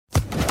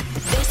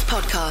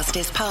podcast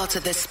is part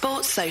of the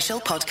Sports Social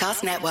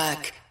Podcast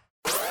Network.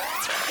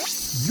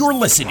 You're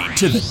listening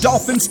to the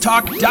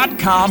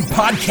DolphinsTalk.com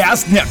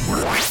podcast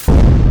network.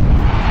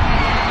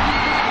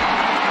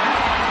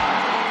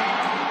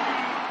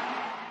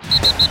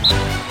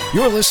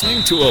 You're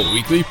listening to a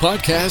weekly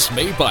podcast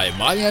made by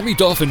Miami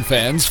Dolphin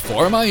fans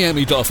for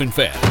Miami Dolphin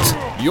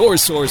fans. Your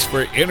source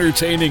for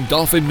entertaining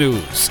Dolphin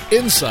news,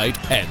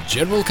 insight, and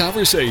general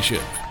conversation.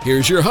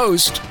 Here's your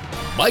host,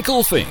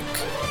 Michael Fink.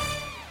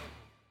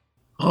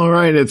 All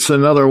right, it's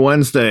another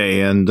Wednesday,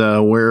 and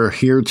we're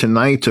here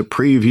tonight to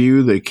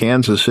preview the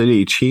Kansas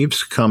City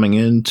Chiefs coming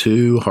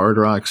into Hard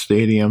Rock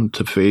Stadium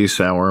to face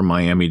our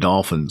Miami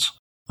Dolphins.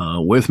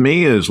 With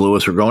me is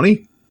Louis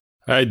Rigoni.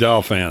 Hey,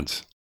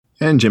 Dolphins.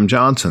 And Jim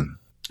Johnson.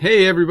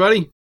 Hey,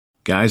 everybody.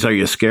 Guys, are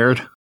you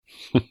scared?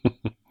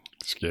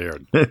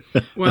 Scared.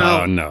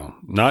 Well, no,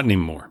 not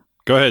anymore.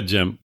 Go ahead,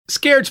 Jim.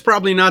 Scared's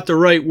probably not the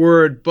right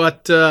word,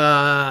 but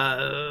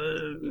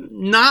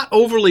not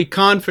overly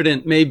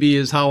confident maybe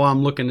is how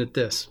I'm looking at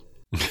this.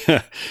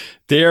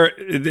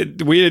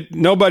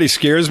 Nobody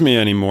scares me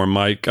anymore,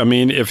 Mike. I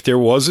mean, if there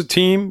was a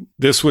team,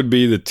 this would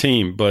be the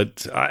team.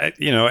 But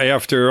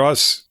after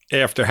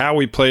how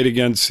we played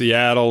against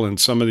Seattle and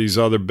some of these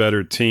other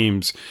better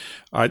teams,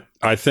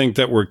 I think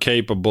that we're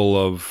capable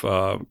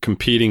of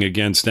competing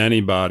against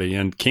anybody.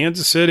 And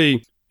Kansas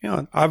City,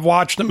 I've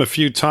watched them a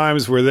few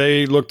times where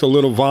they looked a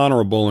little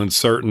vulnerable in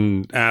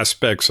certain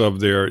aspects of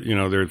their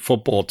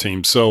football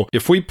team. So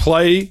if we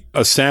play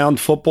a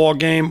sound football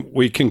game,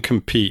 we can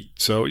compete.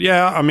 So,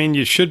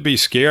 you should be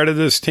scared of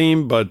this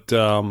team, but,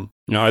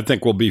 I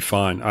think we'll be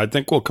fine. I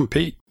think we'll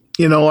compete.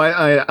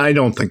 I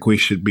don't think we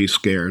should be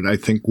scared. I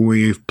think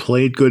we've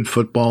played good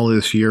football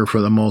this year for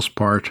the most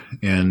part,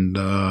 and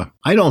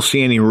I don't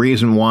see any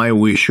reason why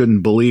we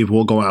shouldn't believe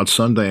we'll go out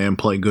Sunday and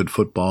play good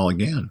football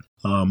again.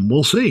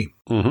 We'll see.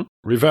 Mm-hmm.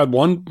 We've had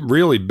one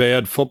really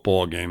bad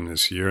football game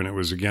this year, and it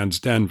was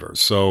against Denver.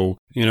 So,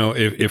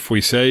 if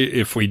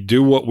we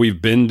do what we've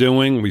been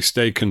doing, we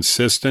stay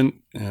consistent,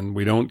 and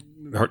we don't,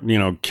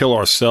 kill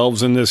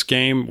ourselves in this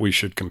game, we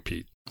should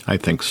compete. I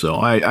think so.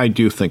 I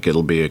do think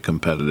it'll be a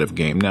competitive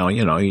game. Now,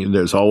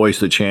 there's always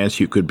the chance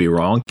you could be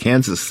wrong.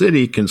 Kansas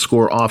City can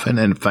score often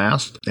and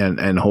fast,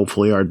 and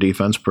hopefully our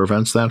defense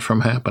prevents that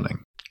from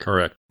happening.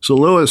 Correct. So,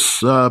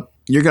 Louis,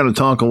 you're going to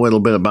talk a little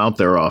bit about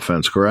their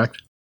offense,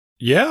 correct?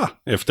 Yeah,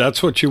 if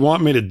that's what you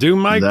want me to do,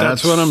 Mike,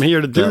 that's what I'm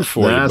here to do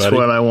for you, buddy. That's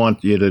what I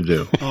want you to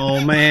do.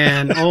 Oh,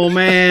 man. Oh,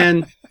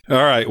 man.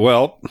 All right,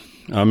 well,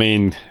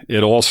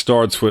 it all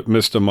starts with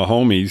Mr.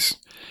 Mahomes.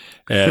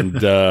 And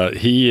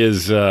he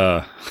is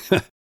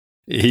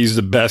he's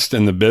the best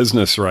in the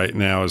business right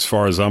now, as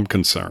far as I'm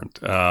concerned.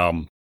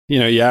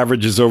 He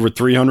averages over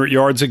 300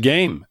 yards a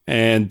game.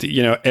 And,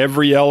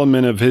 every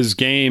element of his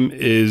game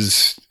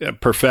is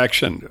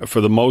perfection for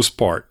the most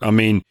part.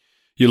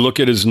 You look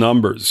at his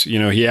numbers,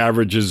 he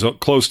averages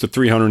close to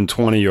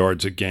 320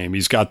 yards a game.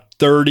 He's got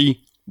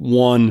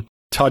 31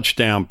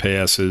 touchdown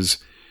passes,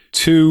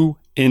 2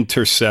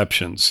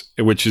 interceptions,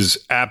 which is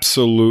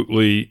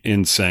absolutely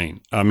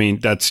insane.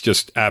 That's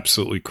just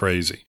absolutely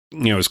crazy.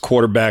 His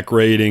quarterback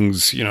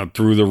ratings,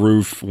 through the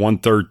roof,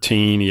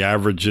 113. He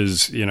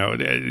averages,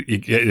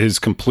 his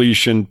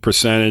completion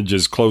percentage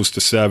is close to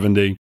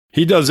 70.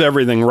 He does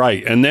everything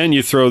right. And then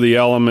you throw the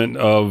element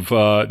of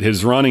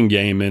his running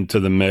game into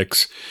the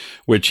mix,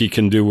 which he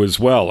can do as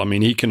well.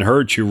 He can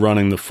hurt you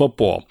running the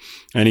football,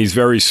 and he's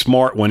very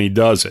smart when he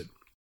does it.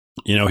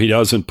 He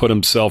doesn't put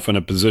himself in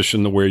a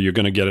position to where you're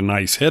going to get a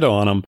nice hit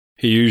on him.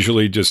 He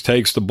usually just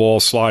takes the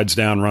ball, slides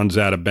down, runs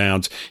out of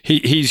bounds.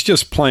 He's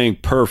just playing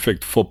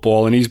perfect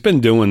football, and he's been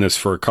doing this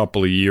for a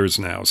couple of years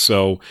now.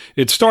 So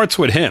it starts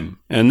with him,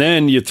 and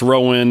then you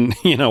throw in,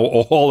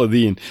 all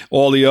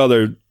the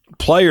other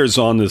players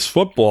on this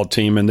football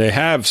team, and they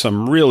have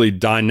some really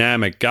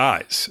dynamic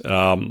guys.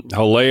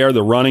 Hilaire,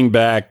 the running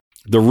back,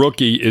 the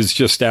rookie, is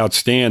just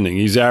outstanding.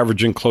 He's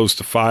averaging close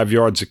to 5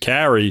 yards a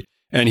carry.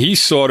 And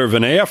he's sort of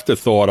an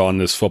afterthought on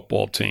this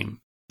football team.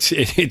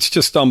 It's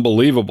just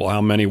unbelievable how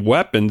many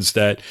weapons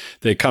that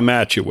they come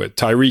at you with.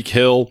 Tyreek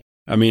Hill,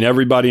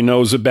 everybody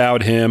knows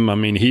about him.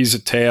 He's a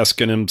task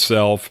in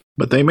himself.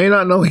 But they may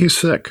not know he's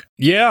sick.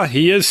 Yeah,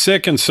 he is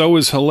sick, and so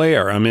is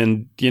Hilaire.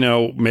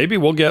 Maybe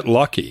we'll get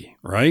lucky,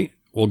 right?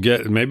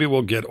 Maybe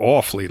we'll get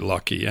awfully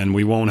lucky, and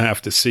we won't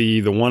have to see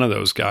either one of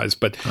those guys.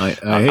 But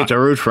I hate to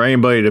root for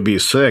anybody to be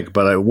sick,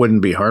 but I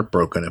wouldn't be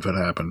heartbroken if it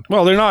happened.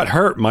 Well, they're not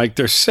hurt, Mike.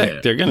 They're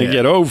sick. They're going to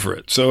get over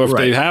it. So if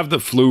they have the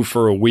flu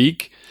for a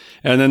week,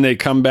 and then they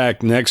come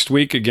back next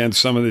week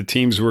against some of the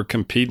teams we're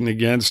competing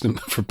against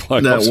for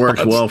playoff spots, that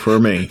works well for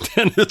me.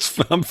 Then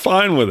I'm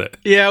fine with it.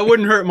 Yeah, it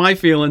wouldn't hurt my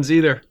feelings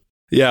either.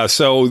 Yeah,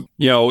 so,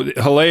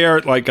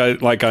 Hilaire, like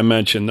I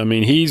mentioned,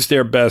 he's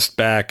their best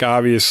back.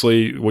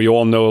 Obviously, we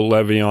all know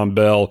Le'Veon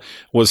Bell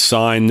was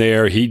signed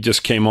there. He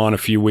just came on a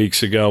few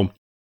weeks ago.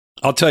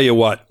 I'll tell you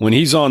what, when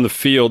he's on the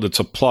field, it's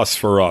a plus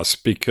for us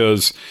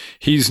because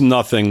he's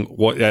nothing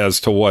as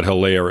to what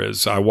Hilaire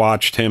is. I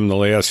watched him the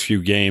last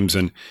few games,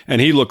 and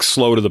he looks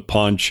slow to the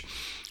punch.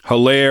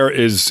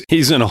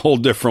 he's in a whole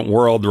different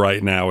world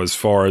right now as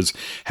far as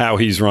how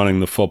he's running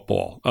the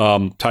football.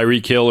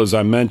 Tyreek Hill, as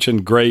I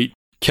mentioned, great.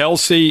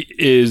 Kelce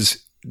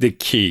is the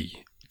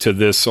key to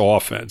this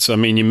offense. I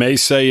mean, you may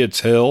say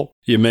it's Hill,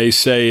 you may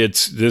say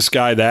it's this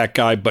guy, that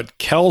guy, but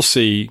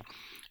Kelce,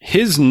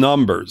 his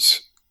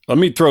numbers, let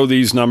me throw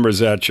these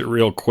numbers at you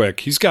real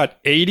quick. He's got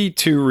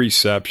 82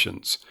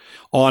 receptions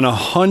on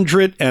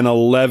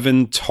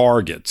 111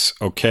 targets,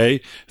 okay,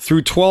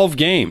 through 12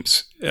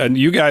 games. And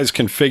you guys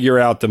can figure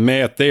out the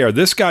math there.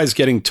 This guy's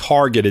getting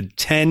targeted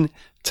 10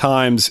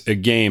 times a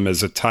game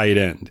as a tight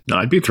end.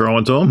 I'd be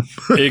throwing to him.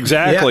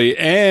 Exactly.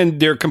 Yeah. And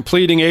they're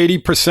completing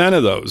 80%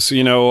 of those,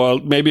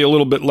 maybe a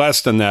little bit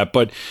less than that.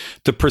 But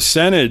the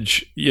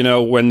percentage,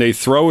 when they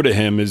throw to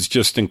him is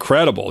just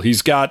incredible.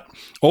 He's got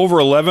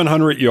over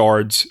 1,100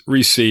 yards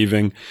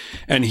receiving.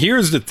 And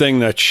here's the thing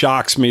that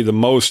shocks me the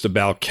most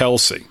about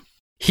Kelce.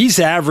 He's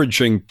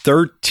averaging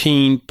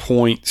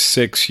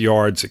 13.6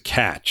 yards a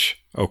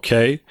catch,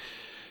 okay?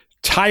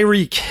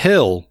 Tyreek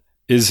Hill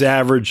is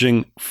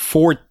averaging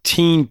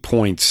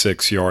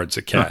 14.6 yards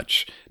a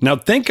catch. Huh. Now,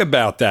 think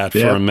about that for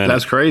a minute.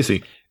 That's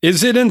crazy.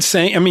 Is it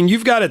insane? I mean,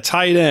 you've got a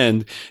tight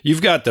end,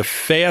 you've got the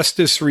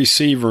fastest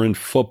receiver in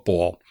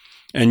football,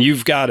 and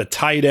you've got a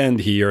tight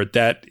end here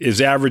that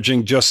is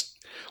averaging just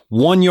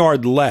 1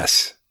 yard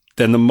less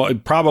than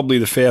probably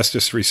the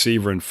fastest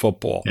receiver in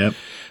football.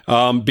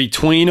 Yep.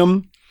 Between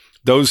them,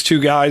 those two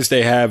guys,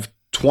 they have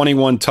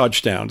 21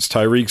 touchdowns.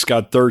 Tyreek's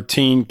got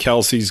 13,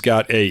 Kelce's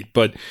got 8.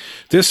 But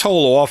this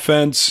whole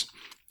offense,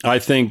 I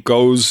think,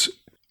 goes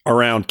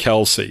around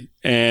Kelce.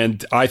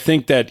 And I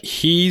think that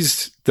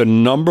he's the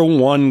number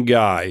one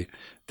guy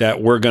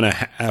that we're going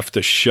to have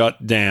to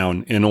shut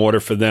down in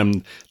order for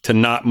them to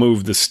not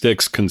move the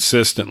sticks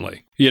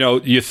consistently.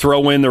 You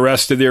throw in the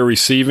rest of their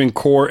receiving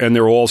core and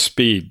they're all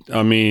speed.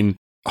 I mean,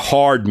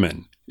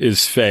 Hardman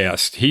is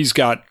fast. He's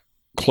got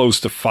close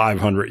to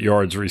 500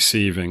 yards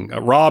receiving.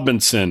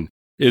 Robinson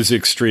is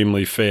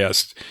extremely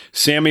fast.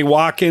 Sammy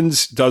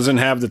Watkins doesn't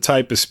have the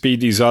type of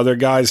speed these other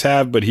guys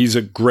have, but he's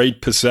a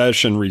great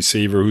possession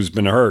receiver who's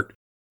been hurt.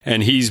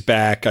 And he's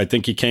back. I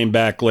think he came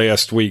back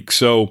last week.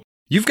 So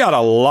you've got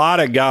a lot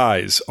of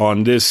guys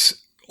on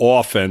this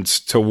offense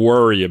to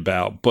worry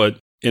about. But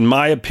in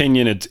my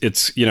opinion, it's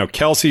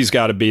Kelce's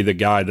got to be the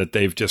guy that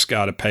they've just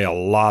got to pay a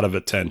lot of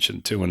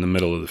attention to in the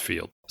middle of the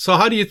field. So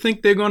how do you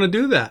think they're going to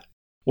do that?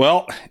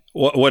 Well,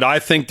 what I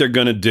think they're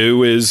going to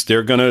do is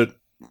they're going to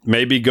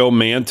maybe go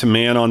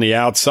man-to-man on the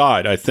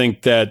outside. I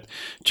think that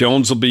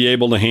Jones will be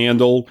able to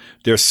handle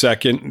their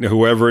second,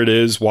 whoever it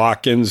is,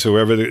 Watkins,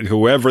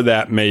 whoever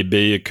that may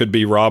be. It could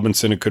be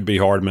Robinson, it could be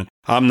Hardman.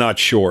 I'm not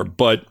sure.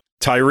 But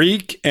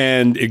Tyreek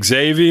and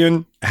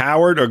Xavier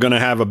Howard are going to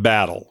have a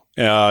battle.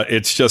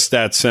 It's just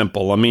that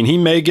simple. I mean, he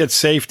may get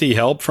safety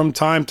help from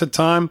time to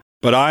time,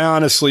 but I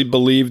honestly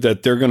believe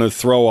that they're going to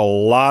throw a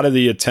lot of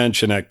the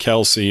attention at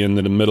Kelce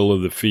into the middle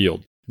of the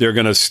field.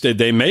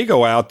 They may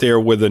go out there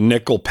with a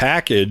nickel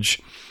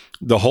package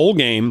the whole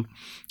game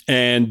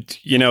and,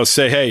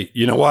 say, hey,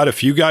 you know what?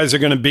 If you guys are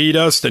going to beat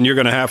us, then you're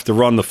going to have to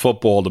run the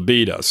football to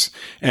beat us.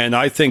 And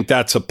I think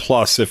that's a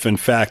plus if, in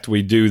fact,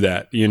 we do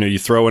that. You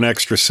throw an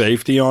extra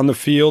safety on the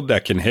field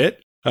that can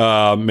hit,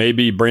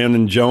 maybe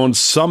Brandon Jones,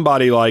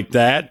 somebody like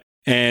that.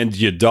 And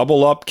you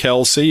double up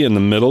Kelce in the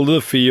middle of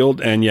the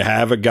field and you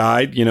have a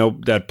guy,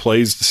 that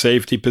plays the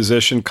safety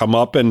position come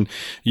up and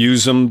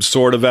use him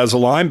sort of as a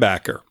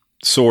linebacker.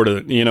 Sort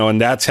of, and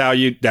that's how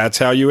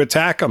you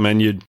attack them.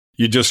 And you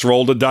just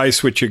roll the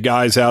dice with your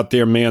guys out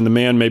there, man to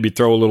man, maybe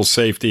throw a little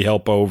safety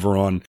help over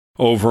on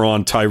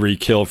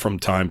Tyreek Hill from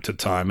time to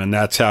time. And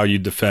that's how you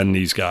defend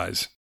these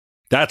guys.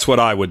 That's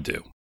what I would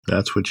do.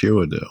 That's what you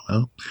would do.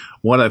 Well,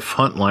 what if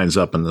Hunt lines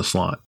up in the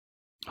slot?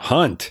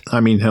 Hunt?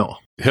 I mean, Hill.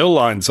 Hill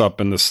lines up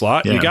in the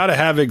slot. Yeah. You got to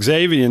have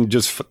Xavier and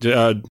just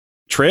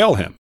trail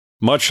him.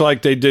 Much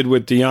like they did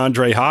with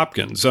DeAndre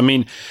Hopkins. I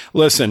mean,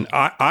 listen,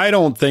 I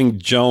don't think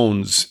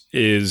Jones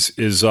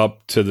is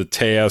up to the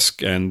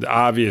task, and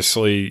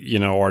obviously,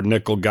 our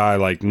nickel guy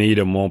like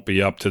Needham won't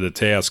be up to the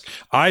task.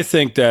 I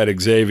think that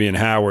Xavier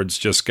Howard's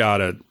just got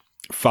to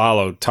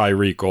follow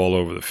Tyreek all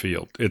over the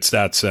field. It's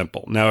that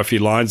simple. Now, if he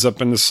lines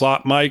up in the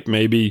slot, Mike,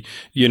 maybe,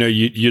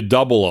 you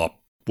double up.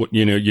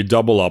 You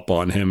double up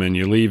on him and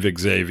you leave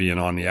Xavier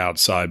on the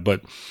outside.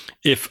 But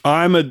if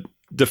I'm a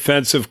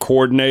defensive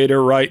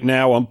coordinator right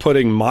now, I'm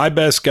putting my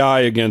best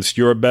guy against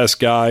your best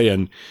guy,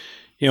 and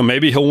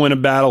maybe he'll win a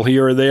battle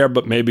here or there,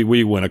 but maybe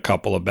we win a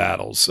couple of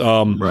battles.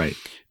 Right.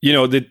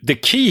 The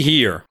key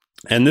here,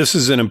 and this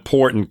is an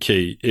important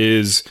key,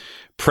 is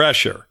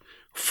pressure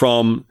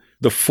from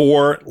the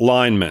four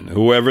linemen,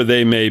 whoever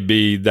they may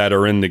be that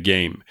are in the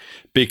game.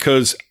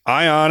 Because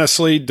I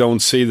honestly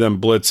don't see them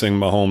blitzing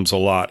Mahomes a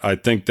lot. I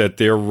think that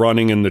they're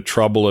running into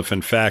trouble if,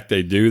 in fact,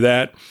 they do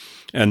that.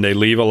 And they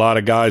leave a lot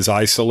of guys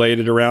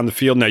isolated around the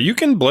field. Now, you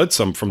can blitz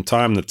them from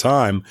time to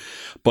time,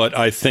 but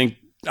I think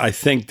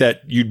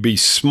that you'd be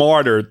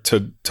smarter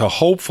to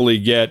hopefully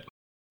get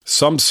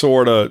some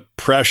sort of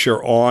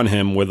pressure on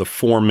him with a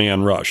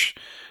 4-man rush.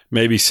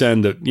 maybe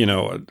send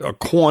a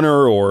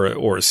corner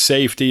or a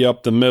safety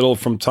up the middle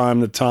from time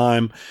to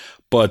time.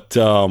 But,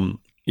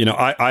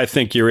 I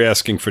think you're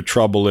asking for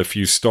trouble if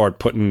you start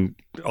putting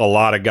a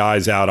lot of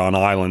guys out on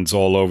islands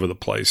all over the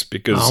place.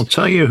 Because I'll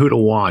tell you who to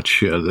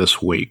watch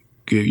this week.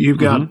 They've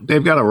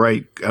got a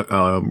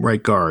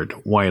right guard,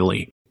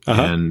 Wiley,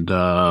 and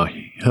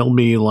he'll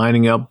be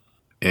lining up,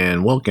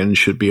 and Wilkins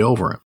should be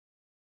over him.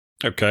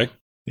 Okay.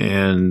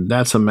 And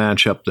that's a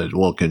matchup that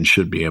Wilkins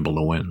should be able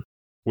to win.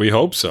 We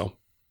hope so.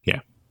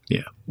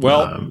 Yeah.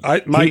 Well,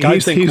 Mike, I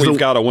think we've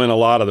got to win a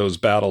lot of those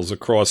battles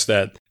across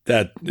that.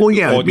 But what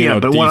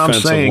I'm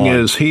saying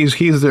is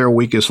he's their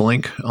weakest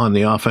link on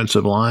the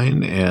offensive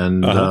line,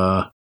 and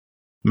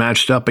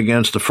matched up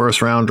against the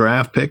first-round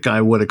draft pick,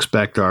 I would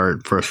expect our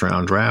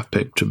first-round draft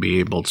pick to be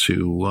able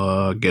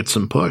to get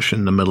some push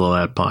in the middle of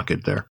that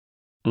pocket there.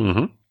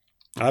 Mm-hmm.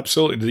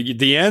 Absolutely.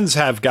 The ends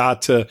have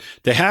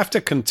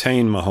to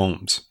contain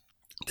Mahomes.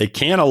 They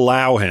can't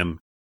allow him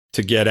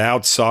to get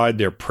outside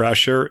their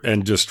pressure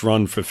and just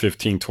run for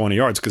 15, 20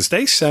 yards because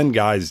they send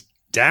guys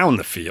down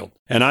the field.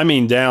 And I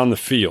mean down the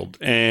field.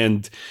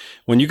 And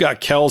when you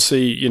got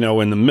Kelsey, in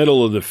the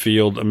middle of the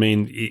field,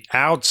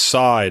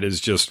 outside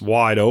is just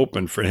wide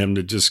open for him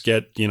to just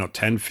get,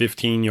 10,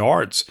 15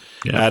 yards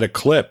at a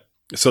clip.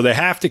 So they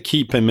have to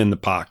keep him in the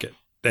pocket.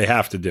 They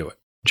have to do it.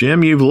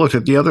 Jim, you've looked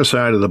at the other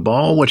side of the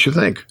ball. What you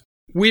think?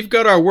 We've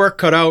got our work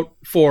cut out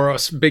for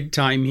us big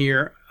time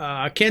here.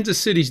 Kansas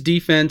City's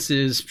defense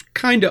is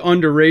kind of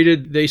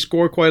underrated. They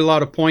score quite a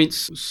lot of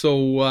points,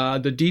 so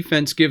the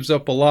defense gives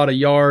up a lot of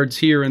yards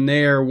here and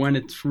there when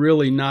it's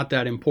really not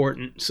that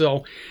important.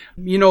 So,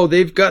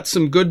 they've got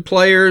some good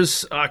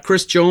players.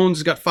 Chris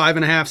Jones got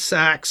 5.5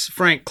 sacks.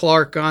 Frank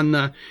Clark on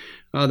the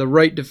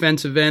right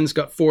defensive end's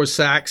got 4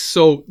 sacks.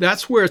 So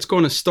that's where it's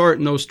going to start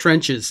in those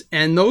trenches.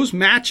 And those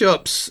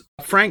matchups,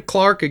 Frank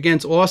Clark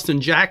against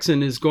Austin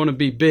Jackson is going to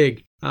be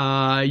big.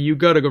 You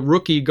got a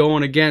rookie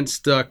going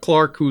against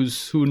Clark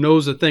who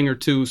knows a thing or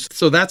two.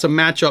 So that's a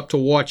matchup to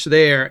watch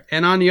there.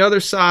 And on the other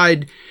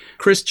side,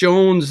 Chris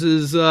Jones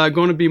is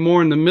going to be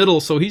more in the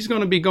middle. So he's going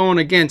to be going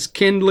against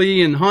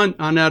Kindley and Hunt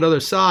on that other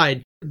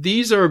side.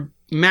 These are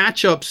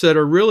matchups that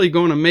are really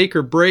going to make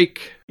or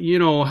break,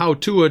 how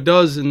Tua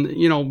does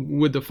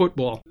with the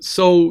football.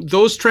 So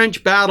those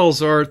trench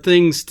battles are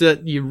things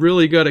that you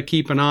really got to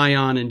keep an eye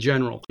on in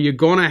general. You're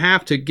going to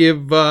have to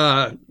give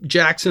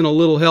Jackson a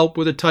little help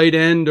with a tight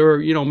end or,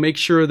 make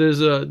sure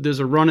there's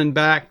a running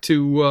back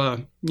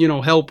to,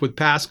 help with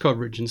pass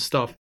coverage and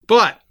stuff.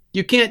 But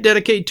you can't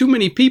dedicate too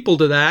many people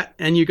to that,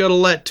 and you got to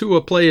let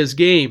Tua play his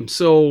game.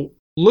 So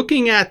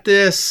looking at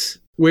this,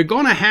 we're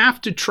going to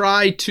have to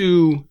try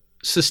to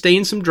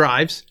sustain some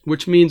drives,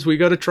 which means we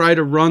got to try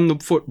to run the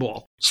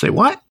football. Say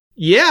what?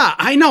 Yeah,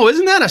 I know.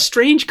 Isn't that a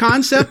strange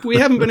concept? We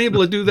haven't been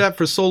able to do that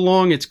for so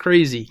long. It's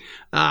crazy.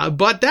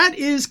 But that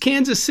is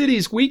Kansas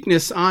City's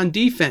weakness on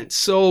defense.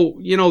 So,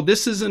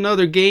 this is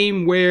another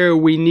game where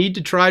we need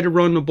to try to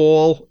run the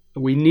ball.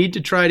 We need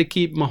to try to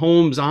keep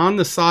Mahomes on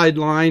the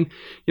sideline.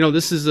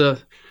 This is a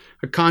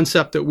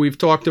concept that we've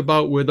talked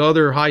about with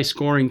other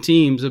high-scoring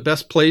teams. The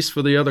best place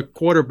for the other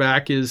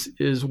quarterback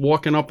is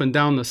walking up and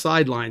down the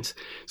sidelines.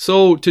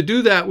 So to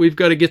do that, we've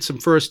got to get some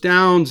first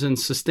downs and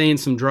sustain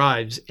some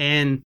drives.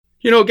 And,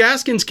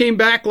 Gaskins came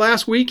back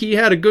last week. He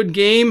had a good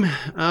game.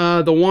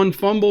 The one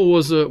fumble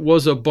was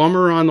a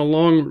bummer on the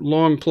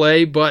long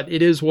play, but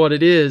it is what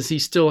it is. He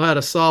still had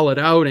a solid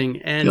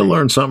outing. And he'll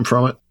learn something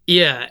from it.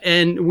 Yeah,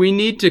 and we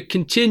need to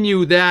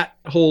continue that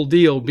whole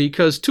deal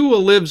because Tua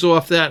lives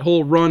off that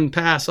whole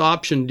run-pass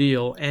option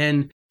deal.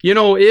 And,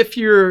 if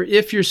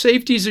your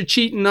safeties are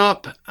cheating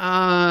up,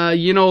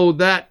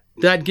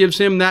 that gives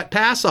him that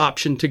pass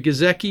option to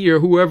Gesicki or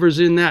whoever's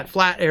in that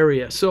flat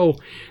area. So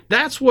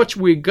that's what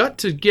we got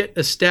to get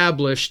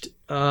established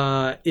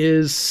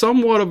is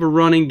somewhat of a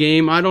running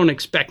game. I don't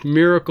expect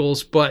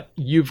miracles, but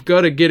you've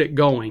got to get it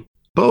going.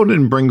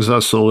 Bowden brings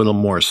us a little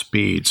more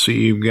speed. So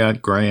you've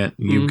got Grant,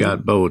 you've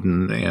got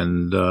Bowden,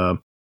 and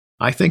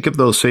I think if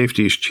those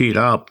safeties cheat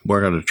up,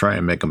 we're going to try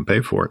and make them pay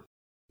for it.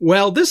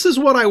 Well, this is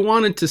what I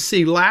wanted to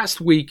see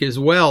last week as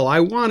well. I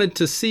wanted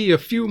to see a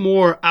few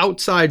more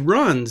outside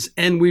runs,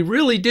 and we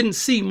really didn't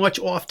see much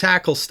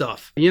off-tackle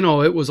stuff.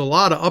 It was a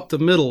lot of up the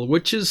middle,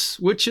 which is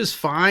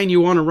fine.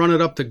 You want to run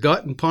it up the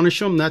gut and punish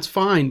them, that's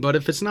fine. But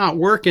if it's not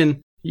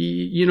working,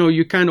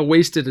 you kind of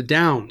wasted a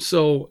down.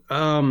 So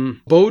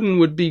Bowden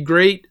would be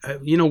great.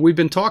 We've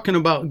been talking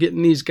about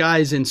getting these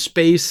guys in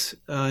space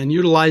and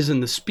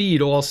utilizing the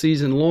speed all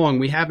season long.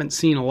 We haven't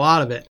seen a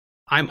lot of it.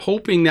 I'm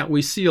hoping that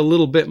we see a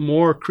little bit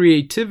more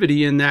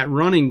creativity in that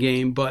running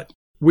game, but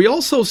we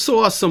also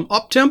saw some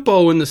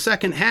up-tempo in the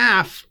second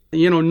half,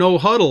 no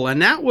huddle,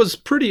 and that was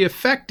pretty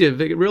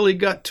effective. It really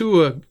got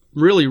Tua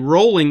really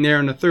rolling there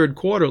in the third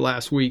quarter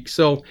last week.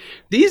 So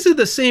these are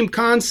the same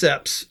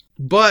concepts,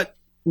 but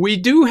we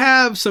do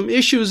have some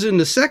issues in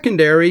the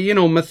secondary.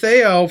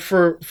 Matteo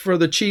for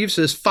the Chiefs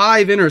has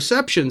 5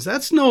 interceptions.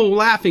 That's no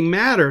laughing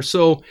matter.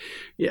 So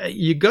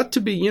you got to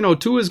be,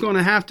 Tua's going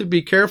to have to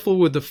be careful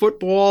with the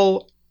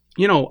football.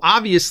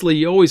 obviously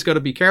you always got to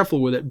be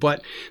careful with it,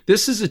 but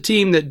this is a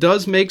team that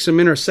does make some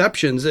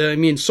interceptions. I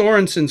mean,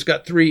 Sorensen's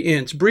got 3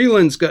 ints.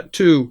 Breland's got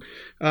 2.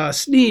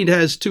 Snead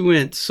has 2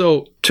 ints.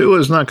 So Tua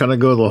is not going to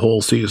go the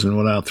whole season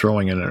without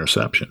throwing an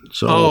interception.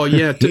 So,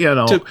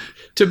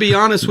 to be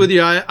honest with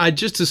you, I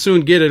just as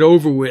soon get it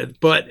over with.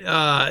 But,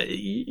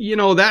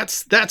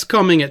 that's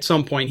coming at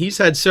some point. He's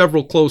had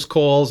several close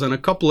calls and a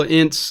couple of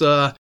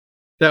ints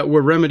that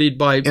were remedied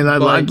by. And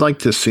I'd like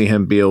to see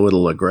him be a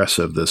little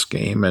aggressive this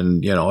game.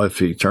 And, if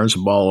he turns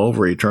the ball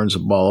over, he turns the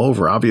ball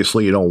over.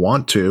 Obviously, you don't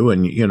want to,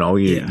 and,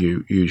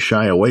 you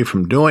shy away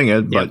from doing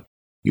it. But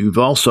you've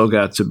also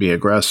got to be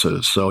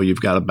aggressive. So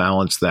you've got to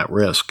balance that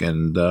risk.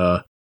 And,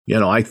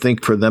 I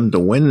think for them to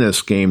win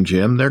this game,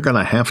 Jim, they're going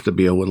to have to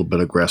be a little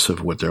bit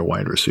aggressive with their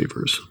wide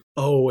receivers.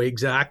 Oh,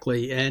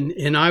 exactly.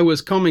 And I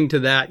was coming to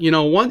that.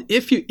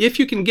 If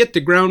you can get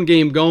the ground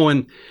game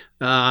going,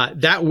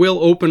 that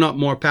will open up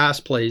more pass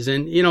plays.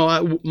 And,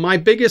 my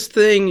biggest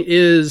thing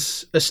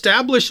is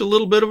establish a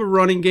little bit of a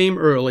running game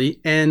early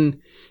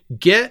and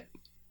get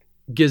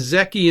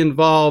Gesicki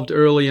involved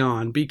early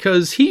on,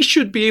 because he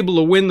should be able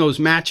to win those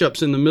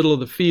matchups in the middle of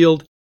the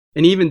field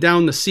and even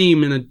down the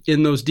seam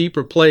in those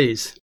deeper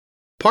plays.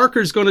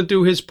 Parker's going to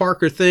do his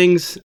Parker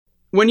things.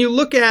 When you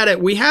look at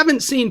it, we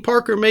haven't seen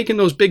Parker making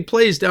those big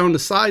plays down the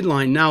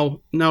sideline.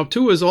 Now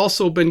Tua's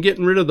also been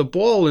getting rid of the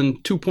ball in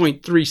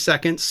 2.3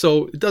 seconds,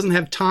 so it doesn't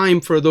have time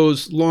for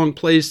those long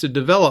plays to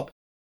develop.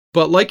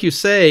 But like you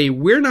say,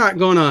 we're not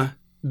going to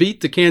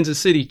beat the Kansas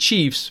City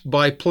Chiefs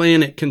by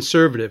playing it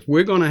conservative.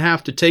 We're going to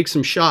have to take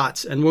some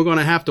shots, and we're going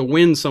to have to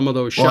win some of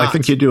those shots. Well, I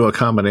think you do a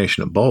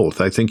combination of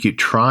both. I think you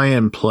try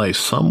and play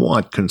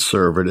somewhat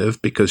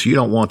conservative because you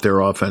don't want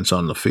their offense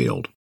on the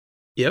field.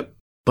 Yep.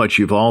 But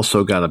you've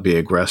also got to be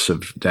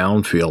aggressive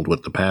downfield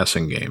with the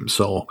passing game.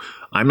 So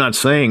I'm not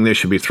saying they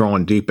should be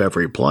throwing deep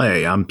every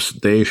play.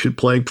 They should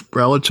play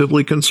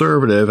relatively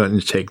conservative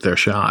and take their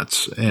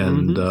shots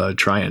and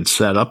try and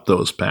set up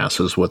those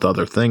passes with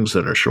other things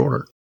that are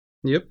shorter.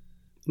 Yep.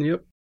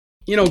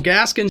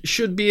 Gaskin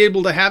should be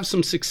able to have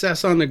some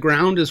success on the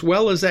ground as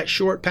well as that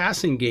short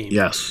passing game.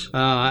 Yes.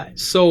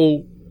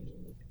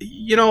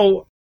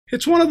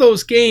 It's one of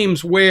those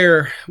games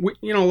where,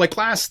 like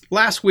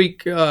last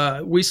week,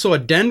 we saw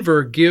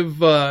Denver give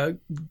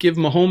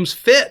Mahomes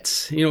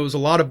fits. It was a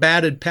lot of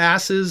batted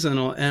passes and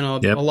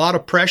a lot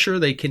of pressure.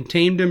 They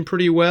contained him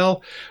pretty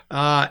well,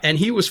 and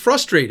he was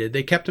frustrated.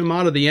 They kept him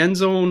out of the end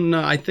zone.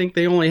 I think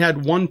they only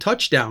had 1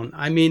 touchdown.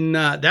 I mean,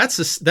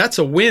 that's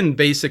a win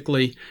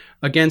basically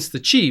against the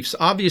Chiefs.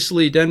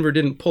 Obviously, Denver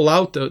didn't pull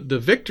out the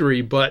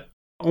victory, but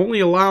only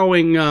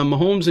allowing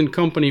Mahomes and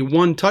company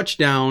 1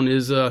 touchdown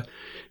is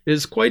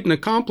quite an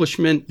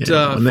accomplishment for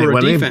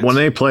a defense. When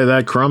they play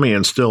that crummy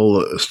and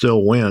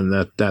still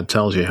win, that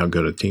tells you how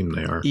good a team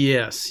they are.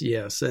 Yes.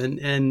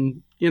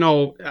 And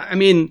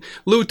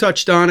Lou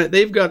touched on it.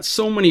 They've got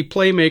so many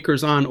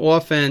playmakers on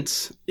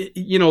offense.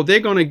 They're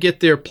going to get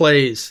their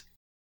plays,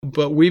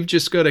 but we've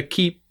just got to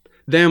keep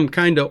them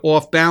kind of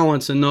off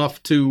balance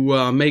enough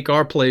to make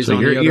our plays on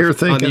the other end. You're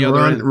thinking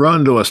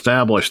run to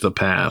establish the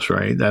pass,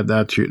 right?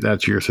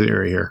 That's your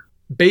theory here.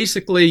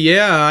 Basically,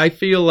 yeah, I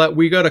feel that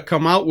we got to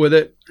come out with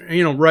it,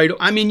 right.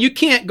 I mean, you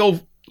can't go,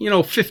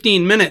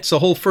 15 minutes, the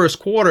whole first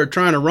quarter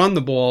trying to run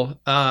the ball,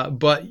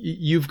 but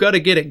you've got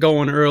to get it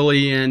going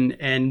early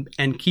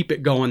and keep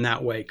it going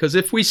that way. Because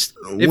if we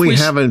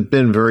haven't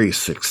been very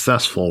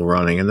successful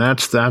running, and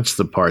that's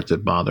the part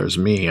that bothers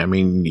me. I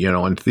mean,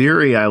 in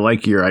theory, I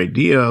like your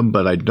idea,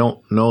 but I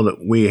don't know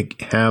that we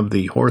have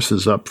the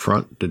horses up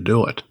front to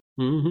do it.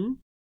 Mm-hmm.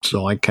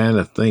 So I kind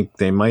of think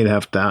they might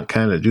have to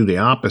kind of do the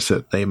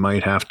opposite. They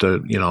might have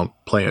to,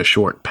 play a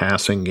short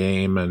passing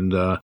game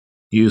and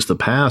use the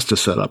pass to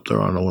set up the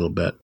run a little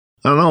bit.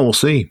 I don't know. We'll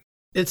see.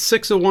 It's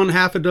 6 of one,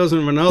 half a dozen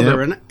of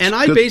another. Yep. And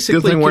I basically...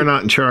 Good thing we're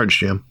not in charge,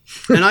 Jim.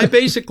 And I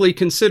basically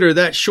consider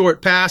that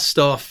short pass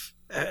stuff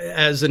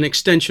as an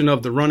extension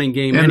of the running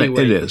game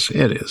anyway.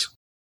 It is.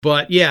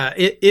 But yeah,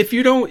 if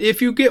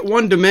you get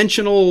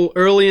one-dimensional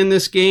early in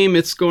this game,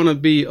 it's going to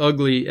be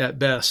ugly at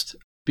best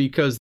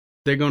because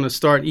they're going to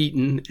start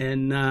eating,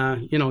 and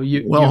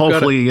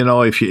hopefully,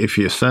 if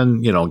you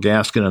send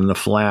Gaskin in the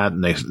flat,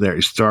 and they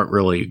start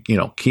really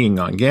keying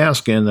on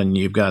Gaskin, then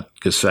you've got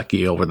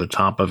Gesicki over the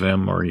top of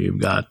him, or you've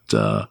got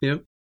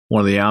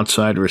one of the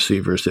outside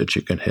receivers that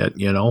you can hit.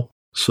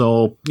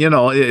 So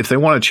if they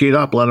want to cheat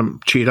up, let them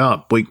cheat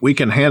up. We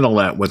can handle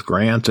that with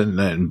Grant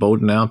and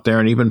Bowden out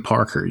there, and even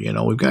Parker.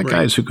 We've got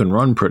guys who can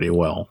run pretty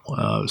well.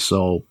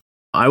 So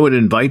I would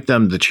invite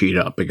them to cheat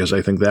up because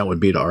I think that would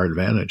be to our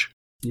advantage.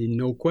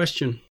 No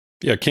question.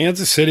 Yeah,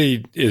 Kansas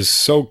City is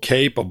so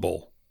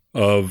capable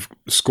of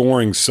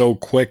scoring so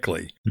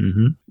quickly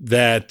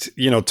that,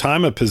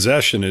 time of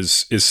possession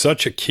is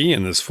such a key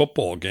in this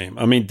football game.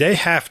 I mean, they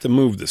have to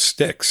move the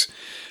sticks.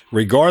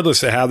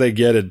 Regardless of how they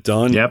get it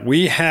done,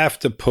 we have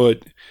to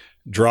put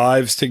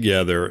drives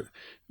together,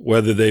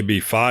 whether they be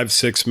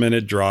 5-6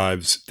 minute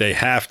drives. They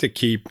have to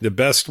keep the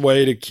best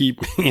way to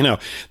keep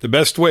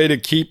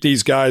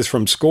these guys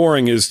from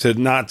scoring is to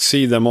not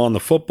see them on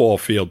the football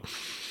field.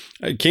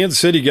 Kansas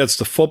City gets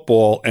the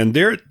football, and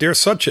they're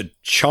such a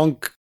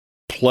chunk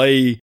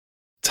play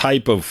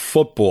type of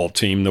football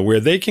team to where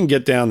they can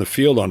get down the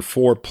field on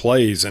 4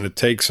 plays and it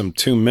takes them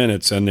 2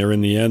 minutes and they're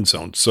in the end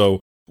zone. So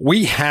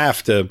we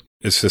have to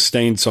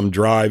sustain some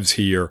drives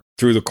here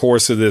through the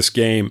course of this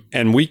game,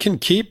 and we can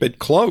keep it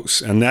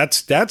close. And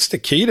that's the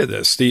key to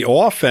this. The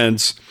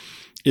offense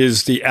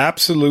is the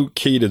absolute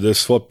key to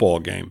this football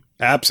game.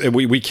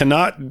 We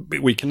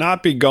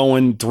cannot be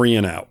going 3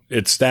 and out.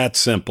 It's that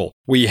simple.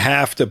 We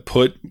have to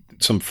put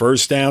some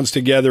first downs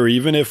together.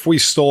 Even if we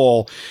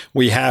stall,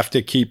 we have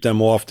to keep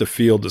them off the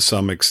field to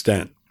some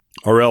extent,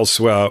 or else,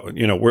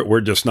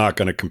 we're just not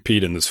going to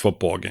compete in this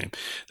football game.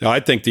 Now, I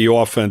think the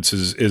offense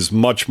is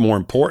much more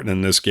important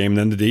in this game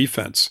than the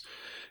defense.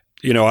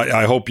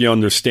 I hope you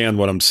understand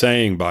what I'm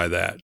saying by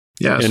that.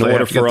 Yes, in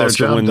order for us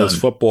to win this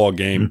football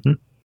game,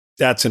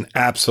 that's an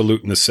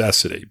absolute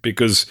necessity,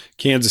 because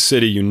Kansas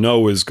City,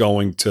 is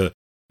going to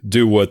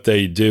do what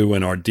they do,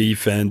 and our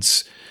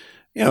defense,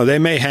 they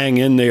may hang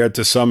in there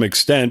to some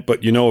extent, but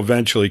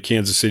eventually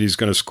Kansas City is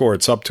going to score.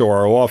 It's up to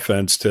our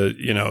offense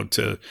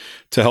to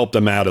help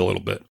them out a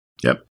little bit.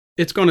 Yep.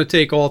 It's going to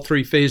take all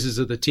 3 phases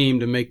of the team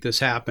to make this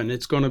happen.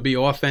 It's going to be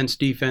offense,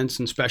 defense,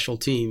 and special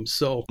teams.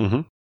 So,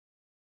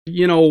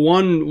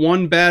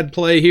 one bad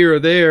play here or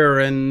there,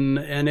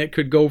 and it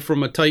could go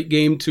from a tight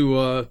game to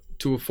a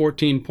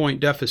 14-point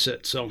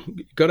deficit. So,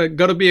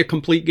 gotta be a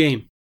complete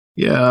game.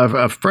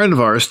 Yeah, a friend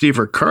of ours, Steve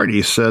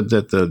Riccardi, said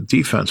that the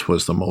defense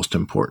was the most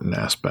important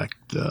aspect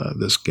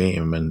this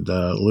game. And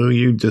Lou,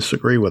 you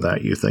disagree with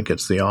that. You think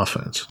it's the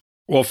offense.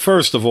 Well,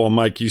 first of all,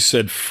 Mike, you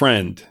said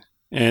friend.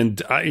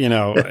 And,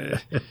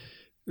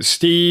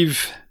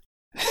 Steve,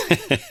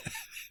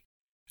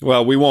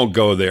 well, we won't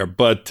go there.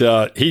 But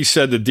he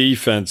said the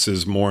defense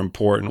is more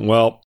important.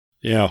 Well,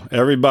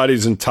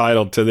 everybody's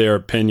entitled to their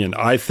opinion.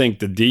 I think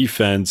the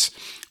defense,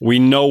 we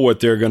know what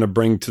they're going to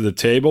bring to the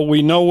table.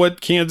 We know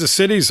what Kansas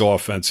City's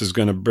offense is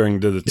going to bring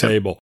to the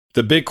table.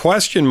 The big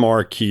question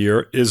mark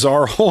here is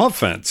our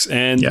offense.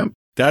 And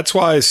that's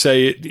why I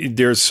say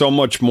they're so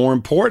much more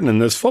important in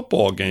this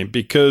football game,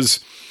 because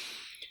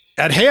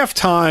at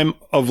halftime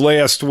of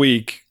last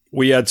week,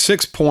 we had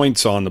 6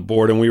 points on the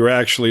board and we were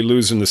actually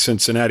losing to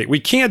Cincinnati. We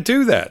can't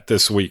do that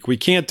this week. We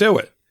can't do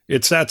it.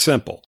 It's that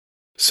simple.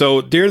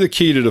 So they're the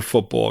key to the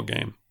football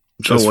game.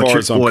 So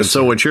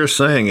what you're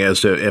saying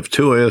is that if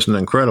Tua isn't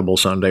incredible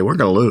Sunday, we're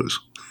going to lose.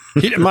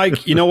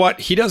 Mike, you know what?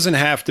 He doesn't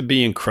have to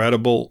be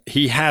incredible.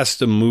 He has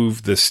to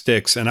move the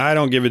sticks, and I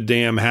don't give a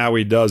damn how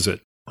he does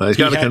it. Well, he's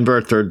got to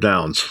convert third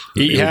downs.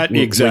 Exactly.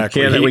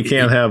 We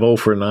can't have 0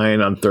 for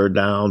 9 on third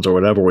downs or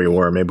whatever we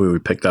were. Maybe we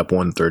picked up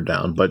 1 third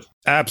down. But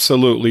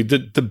absolutely.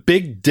 The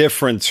big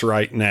difference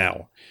right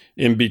now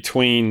in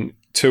between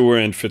Tua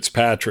and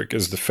Fitzpatrick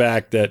is the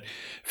fact that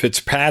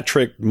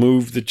Fitzpatrick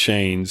moved the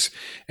chains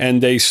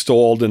and they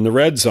stalled in the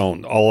red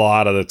zone a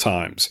lot of the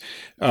times.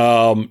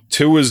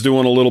 Tua's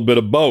doing a little bit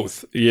of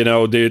both.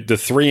 The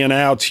 3 and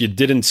outs, you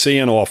didn't see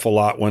an awful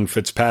lot when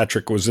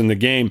Fitzpatrick was in the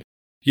game.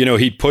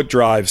 He'd put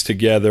drives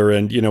together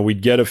and,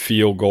 we'd get a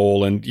field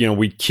goal and,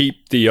 we'd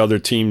keep the other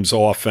team's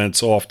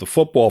offense off the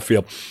football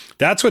field.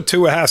 That's what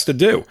Tua has to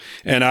do.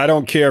 And I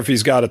don't care if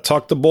he's got to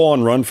tuck the ball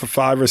and run for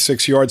 5 or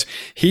 6 yards.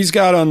 He's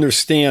got to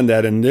understand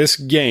that in this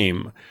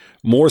game,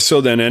 more so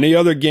than any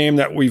other game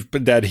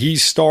that he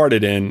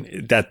started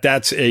in,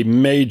 that's a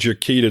major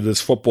key to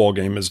this football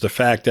game, is the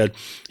fact that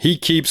he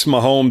keeps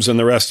Mahomes and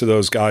the rest of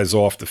those guys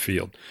off the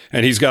field.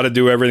 And he's got to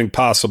do everything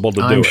possible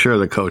to do it. I'm sure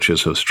the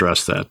coaches have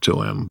stressed that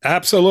to him.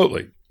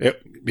 Absolutely.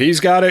 He's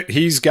got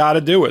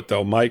to do it,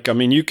 though, Mike. I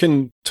mean, you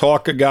can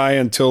talk a guy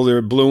until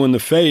they're blue in the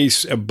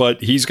face,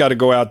 but he's got to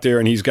go out there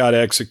and he's got to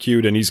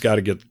execute and he's got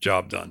to get the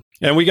job done.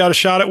 And we got a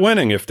shot at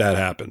winning if that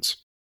happens.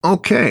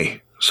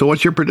 Okay. So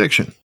what's your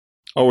prediction?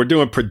 Oh, we're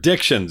doing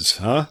predictions,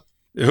 huh?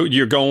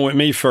 You're going with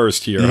me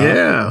first here, huh?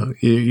 Yeah.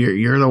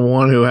 You're the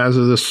one who has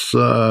this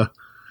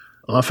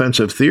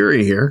offensive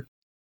theory here.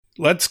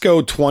 Let's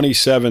go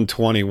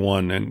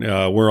 27-21,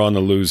 and we're on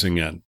the losing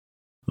end.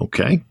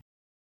 Okay.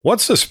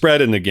 What's the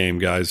spread in the game,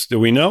 guys? Do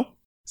we know?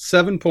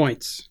 7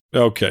 points.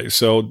 Okay,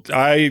 so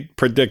I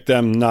predict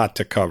them not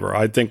to cover.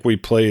 I think we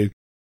play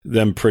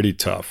them pretty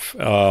tough,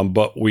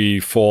 but we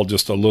fall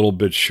just a little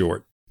bit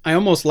short. I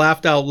almost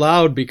laughed out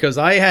loud because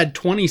I had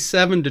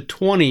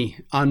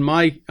 27-20 on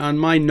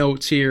my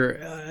notes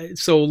here.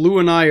 So Lou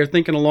and I are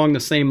thinking along the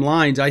same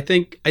lines. I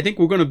think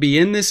we're going to be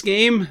in this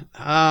game,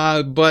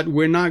 but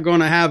we're not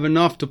going to have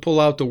enough to pull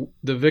out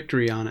the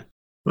victory on it.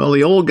 Well,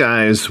 the old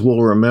guys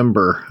will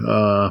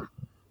remember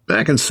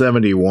back in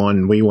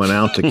 '71, we went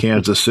out to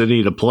Kansas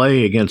City to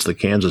play against the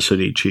Kansas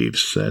City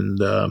Chiefs, and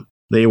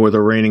they were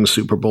the reigning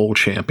Super Bowl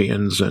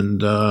champions,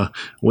 and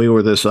we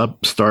were this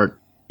upstart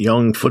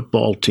young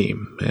football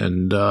team,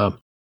 and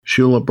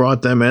Shula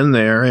brought them in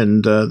there,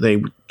 and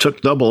they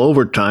took double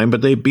overtime,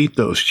 but they beat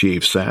those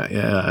Chiefs,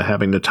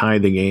 having to tie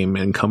the game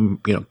and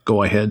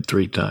go ahead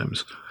 3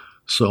 times.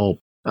 So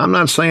I'm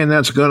not saying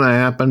that's going to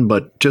happen,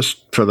 but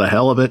just for the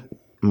hell of it,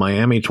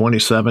 Miami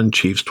 27,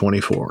 Chiefs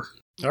 24.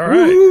 All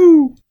right.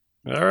 Woo-hoo!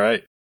 All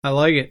right. I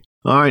like it.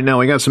 All right, now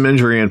we got some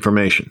injury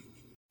information.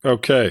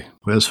 Okay.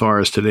 As far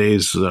as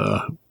today's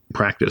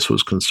practice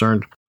was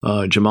concerned,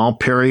 Jamal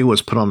Perry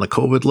was put on the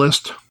COVID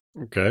list.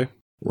 Okay.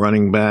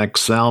 Running back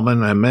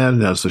Salvin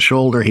Ahmed has the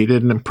shoulder. He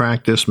didn't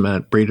practice.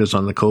 Matt Breida's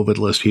on the COVID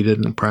list. He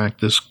didn't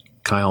practice.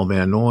 Kyle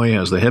Van Noy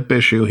has the hip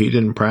issue. He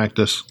didn't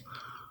practice.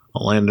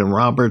 Landon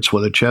Roberts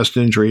with a chest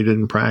injury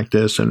didn't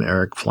practice. And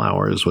Eric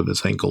Flowers with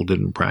his ankle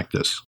didn't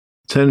practice.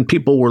 10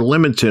 people were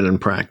limited in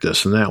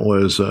practice, and that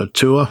was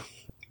Tua.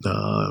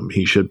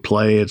 He should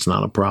play. It's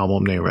not a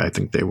problem. I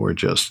think they were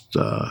just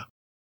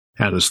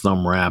had his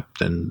thumb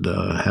wrapped and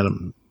had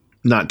him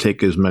not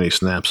take as many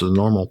snaps as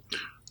normal.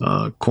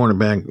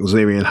 Cornerback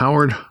Xavier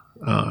Howard,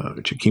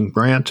 Jakeem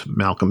Grant,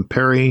 Malcolm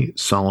Perry,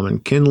 Solomon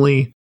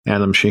Kinley,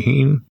 Adam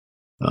Shaheen,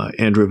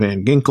 Andrew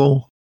Van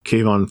Ginkel,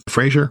 Kayvon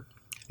Frazier,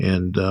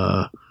 and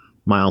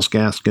Myles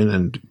Gaskin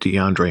and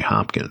DeAndre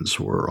Hopkins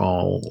were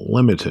all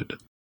limited.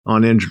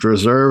 On injured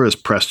reserve is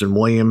Preston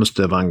Williams,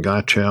 Devon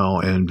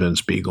Gottschall, and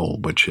Vince Beagle,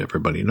 which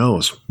everybody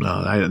knows.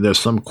 There's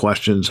some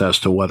questions as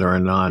to whether or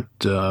not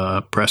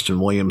Preston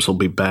Williams will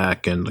be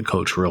back, and the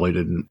coach really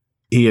didn't.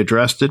 He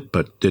addressed it,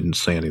 but didn't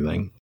say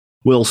anything.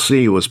 We'll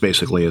see was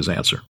basically his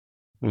answer.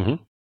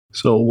 Mm-hmm.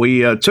 So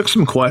we took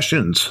some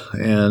questions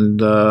and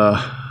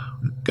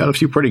got a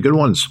few pretty good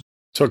ones.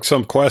 Took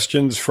some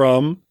questions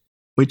from?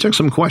 We took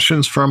some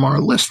questions from our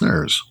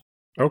listeners.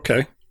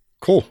 Okay,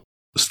 cool.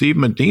 Steve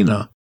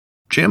Medina.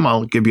 Jim,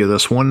 I'll give you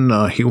this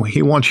one.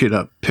 He wants you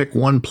to pick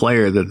one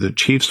player that the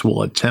Chiefs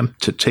will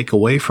attempt to take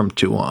away from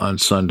Tua on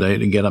Sunday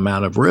to get him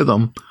out of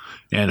rhythm,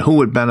 and who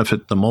would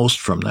benefit the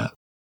most from that?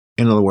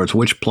 In other words,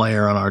 which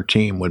player on our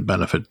team would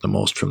benefit the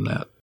most from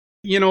that?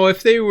 You know,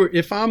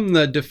 if I'm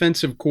the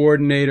defensive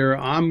coordinator,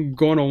 I'm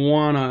going to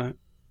want to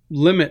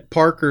limit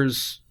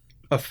Parker's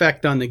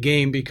effect on the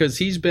game because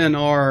he's been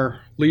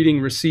our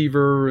leading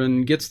receiver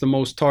and gets the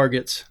most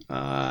targets.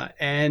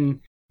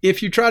 And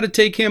if you try to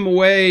take him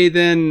away,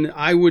 then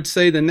I would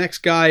say the next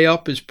guy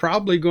up is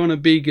probably going to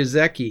be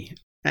Gesicki.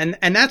 And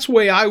that's the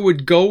way I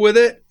would go with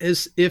it,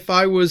 is if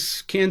I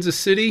was Kansas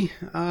City.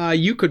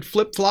 You could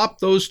flip-flop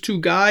those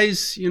two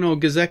guys. You know,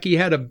 Gesicki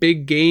had a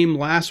big game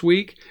last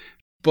week,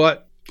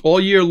 but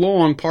all year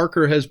long,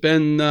 Parker has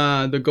been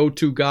the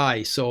go-to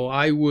guy. So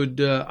I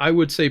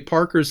would say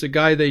Parker's the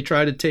guy they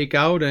try to take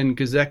out, and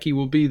Gesicki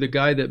will be the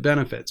guy that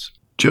benefits.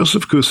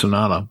 Joseph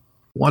Cusinata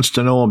wants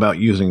to know about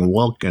using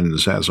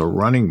Wilkins as a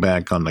running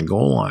back on the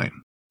goal line.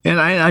 And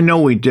I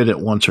know we did it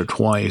once or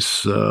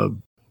twice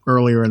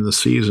earlier in the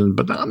season,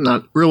 but I'm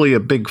not really a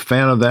big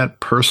fan of that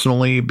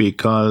personally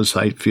because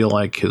I feel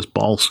like his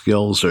ball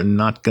skills are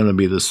not going to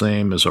be the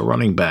same as a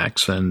running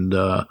back's, and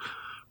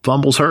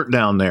fumbles hurt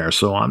down there.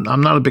 So I'm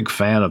not a big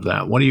fan of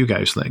that. What do you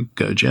guys think,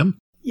 Jim?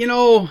 You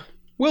know,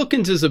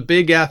 Wilkins is a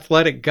big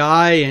athletic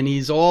guy, and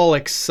he's all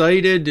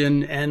excited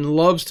and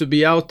loves to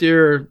be out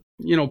there,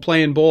 you know,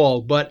 playing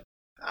ball. But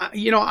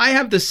you know, I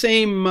have the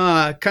same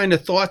kind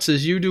of thoughts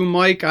as you do,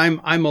 Mike.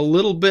 I'm a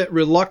little bit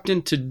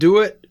reluctant to do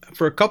it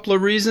for a couple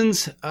of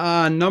reasons.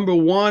 Number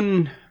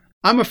one,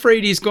 I'm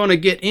afraid he's going to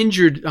get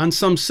injured on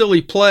some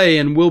silly play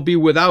and we'll be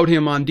without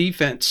him on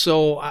defense.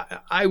 So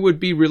I would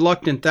be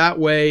reluctant that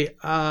way.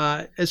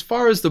 As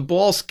far as the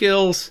ball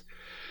skills,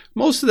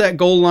 most of that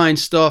goal line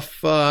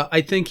stuff,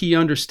 I think he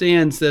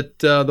understands that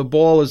the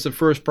ball is the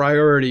first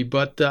priority,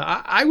 but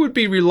I would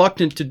be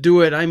reluctant to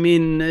do it. I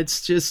mean,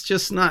 it's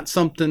just not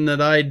something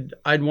that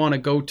I'd want to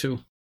go to.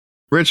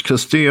 Rich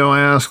Castillo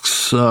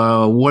asks,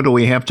 what do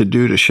we have to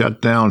do to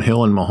shut down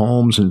Hill and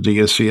Mahomes, and do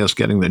you see us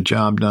getting the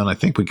job done? I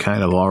think we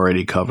kind of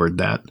already covered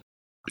that.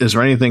 Is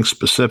there anything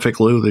specific,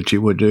 Lou, that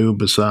you would do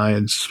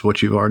besides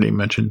what you've already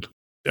mentioned?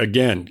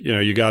 Again, you know,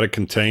 you got to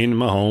contain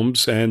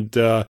Mahomes,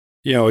 and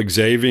you know,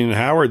 Xavier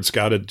Howard's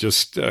got to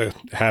just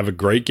have a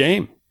great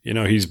game. You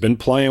know, he's been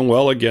playing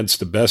well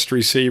against the best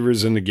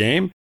receivers in the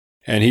game,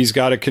 and he's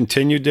got to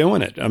continue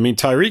doing it. I mean,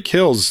 Tyreek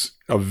Hill's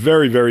a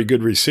very, very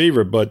good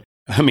receiver, but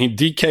I mean,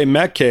 DK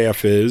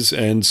Metcalf is,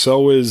 and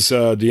so is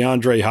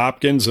DeAndre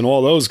Hopkins and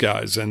all those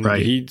guys, and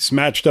right. He's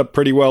matched up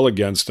pretty well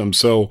against them.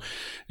 So,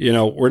 you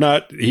know,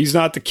 he's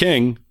not the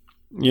king.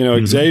 You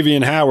know,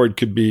 Xavier Howard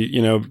could be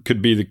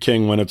the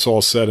king when it's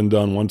all said and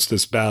done, once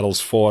this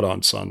battle's fought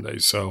on Sunday.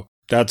 So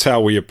that's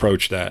how we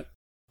approach that.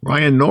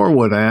 Ryan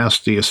Norwood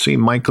asked, do you see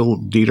Michael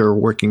Dieter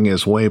working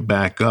his way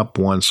back up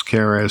once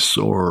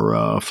Karras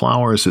or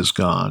Flowers is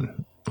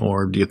gone?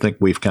 Or do you think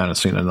we've kind of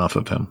seen enough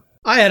of him?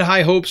 I had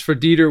high hopes for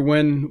Dieter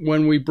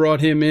when we brought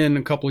him in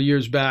a couple of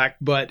years back,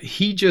 but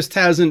he just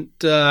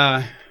hasn't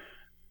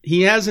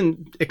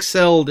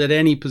excelled at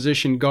any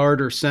position,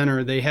 guard or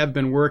center. They have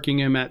been working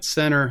him at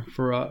center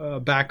for a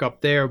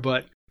backup there,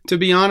 but to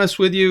be honest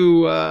with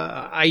you,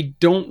 I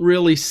don't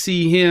really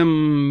see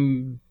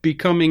him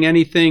becoming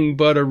anything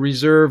but a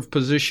reserve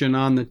position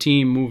on the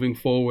team moving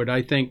forward.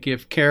 I think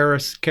if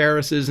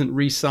Karras isn't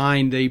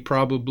re-signed, they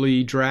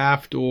probably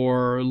draft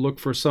or look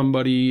for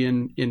somebody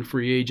in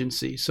free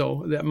agency.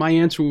 So my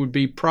answer would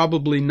be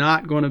probably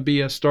not going to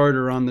be a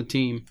starter on the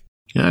team.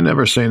 Yeah, I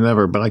never say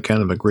never, but I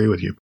kind of agree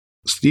with you.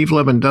 Steve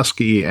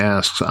Lewandowski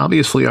asks,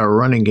 obviously our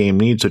running game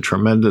needs a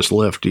tremendous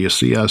lift. Do you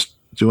see us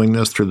doing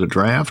this through the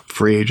draft,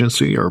 free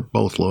agency, or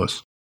both,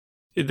 Lewis?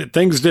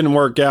 Things didn't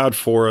work out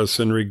for us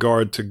in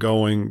regard to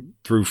going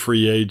through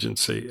free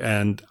agency.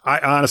 And I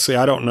honestly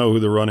don't know who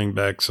the running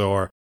backs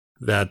are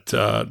that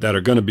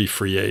are going to be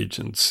free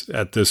agents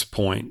at this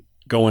point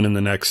going in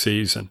the next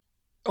season.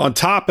 On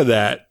top of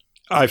that,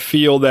 I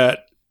feel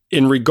that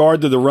in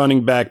regard to the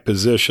running back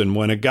position,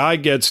 when a guy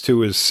gets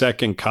to his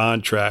second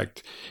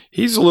contract,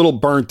 he's a little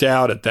burnt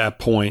out at that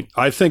point.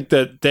 I think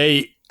that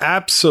they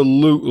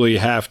absolutely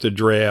have to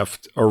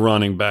draft a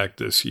running back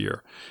this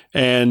year,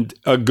 and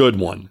a good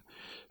one.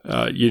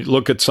 You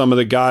look at some of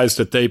the guys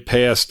that they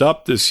passed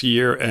up this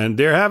year, and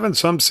they're having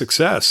some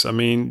success. I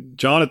mean,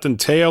 Jonathan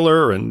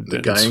Taylor and the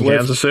guy Swift, in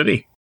Kansas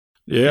City.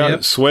 Yeah,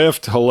 yep.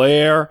 Swift,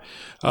 Hilaire.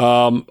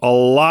 A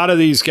lot of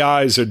these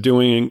guys are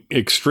doing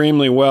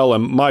extremely well.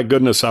 And my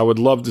goodness, I would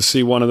love to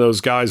see one of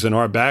those guys in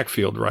our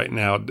backfield right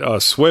now.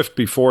 Swift,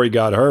 before he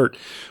got hurt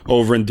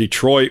over in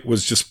Detroit,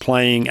 was just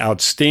playing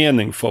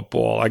outstanding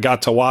football. I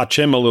got to watch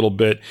him a little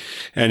bit,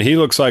 and he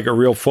looks like a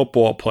real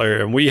football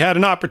player. And we had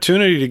an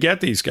opportunity to get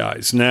these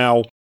guys.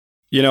 Now,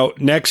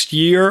 next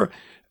year,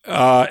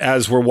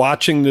 as we're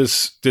watching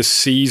this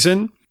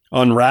season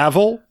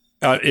unravel,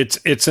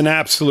 it's an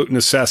absolute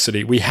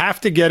necessity. We have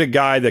to get a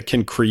guy that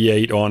can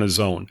create on his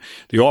own.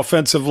 The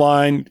offensive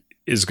line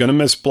is going to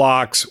miss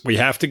blocks. We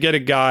have to get a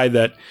guy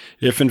that,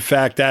 if in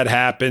fact that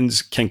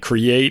happens, can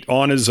create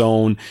on his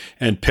own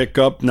and pick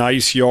up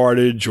nice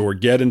yardage or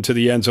get into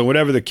the end zone,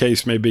 whatever the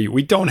case may be.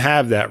 We don't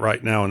have that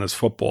right now in this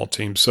football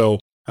team. So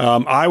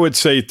I would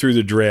say through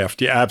the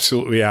draft, you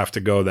absolutely have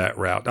to go that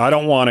route. I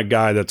don't want a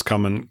guy that's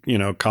coming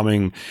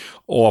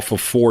off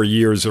of 4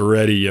 years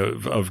already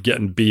of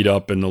getting beat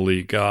up in the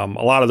league. A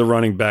lot of the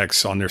running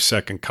backs on their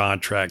second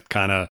contract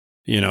kind of,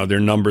 their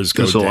numbers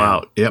go down.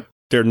 Out. Yep.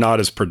 They're not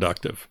as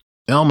productive.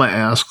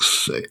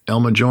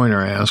 Elma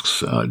Joyner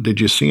asks, did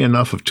you see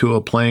enough of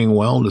Tua playing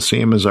well to see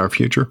him as our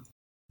future?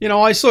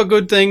 I saw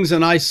good things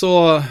and I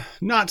saw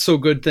not so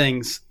good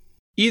things.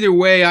 Either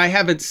way, I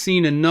haven't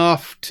seen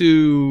enough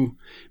to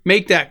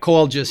make that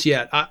call just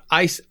yet.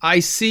 I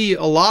see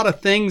a lot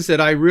of things that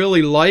I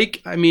really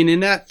like. I mean, in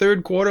that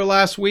third quarter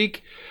last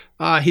week,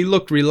 he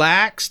looked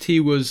relaxed.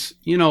 He was,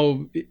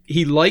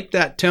 he liked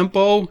that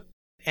tempo.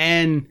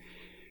 And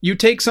you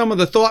take some of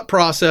the thought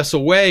process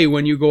away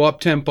when you go up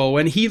tempo.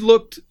 And he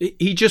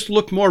just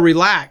looked more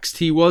relaxed.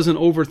 He wasn't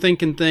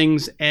overthinking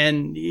things.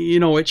 And,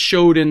 it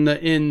showed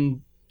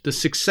in the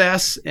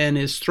success and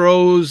his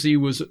throws. He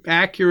was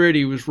accurate.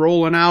 He was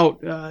rolling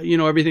out.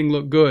 Everything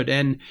looked good.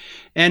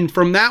 And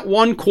from that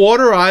one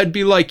quarter, I'd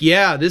be like,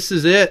 yeah, this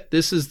is it.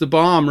 This is the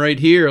bomb right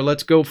here.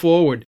 Let's go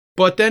forward.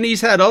 But then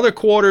he's had other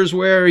quarters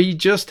where he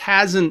just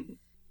hasn't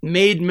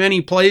made many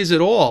plays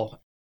at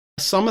all.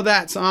 Some of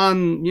that's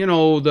on,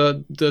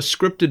 the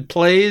scripted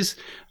plays.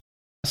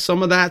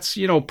 Some of that's,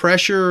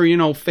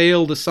 pressure,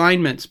 failed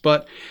assignments.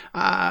 But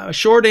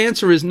short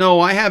answer is no,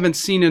 I haven't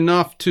seen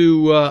enough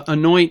to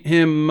anoint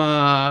him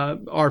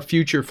our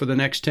future for the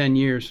next 10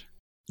 years.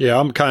 Yeah,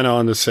 I'm kind of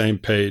on the same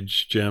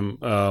page, Jim.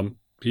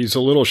 He's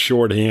a little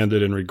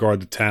short-handed in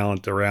regard to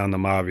talent around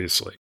him,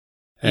 obviously.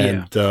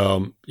 And,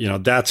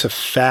 that's a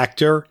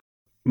factor.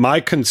 My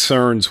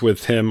concerns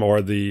with him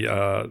are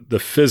the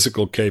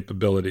physical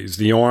capabilities,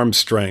 the arm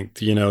strength,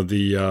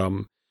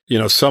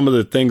 some of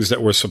the things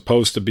that were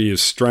supposed to be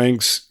his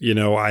strengths,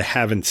 I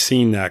haven't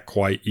seen that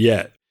quite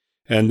yet.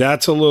 And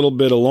that's a little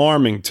bit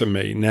alarming to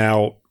me.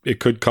 Now, it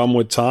could come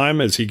with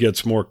time as he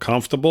gets more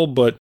comfortable,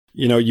 but,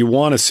 you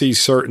want to see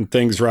certain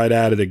things right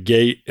out of the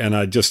gate, and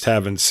I just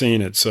haven't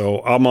seen it.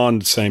 So I'm on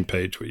the same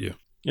page with you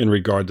in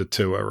regard to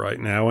Tua right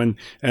now. And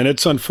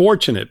it's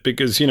unfortunate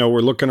because, we're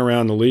looking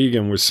around the league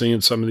and we're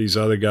seeing some of these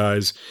other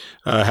guys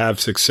have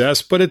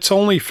success, but it's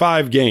only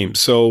 5 games.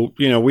 So,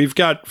 we've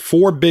got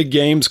 4 big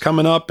games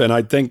coming up, and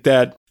I think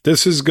that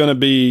this is going to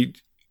be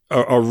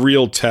a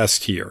real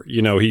test here.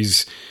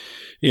 He's,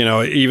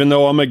 even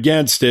though I'm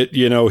against it,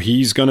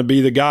 he's going to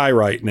be the guy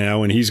right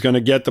now, and he's going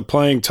to get the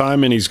playing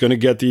time and he's going to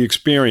get the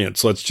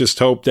experience. Let's just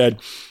hope that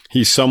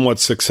he's somewhat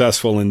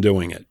successful in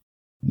doing it.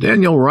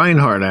 Daniel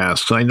Reinhardt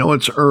asks, I know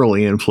it's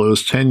early in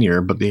Flo's tenure,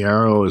 but the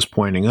arrow is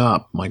pointing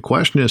up. My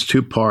question is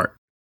 2-part.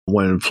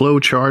 When Flo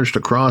charged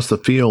across the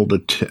field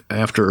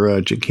after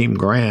Jakeem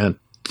Grant,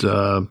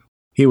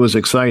 he was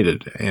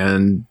excited,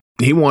 and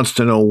he wants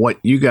to know what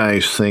you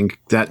guys think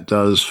that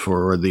does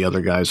for the other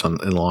guys in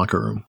the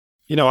locker room.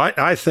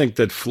 I think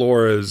that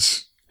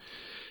Flores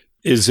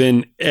is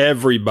in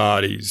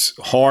everybody's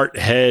heart,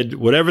 head,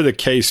 whatever the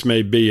case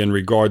may be in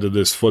regard to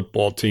this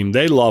football team.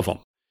 They love him.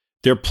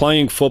 They're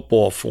playing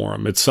football for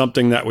him. It's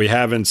something that we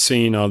haven't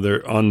seen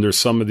under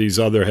some of these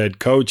other head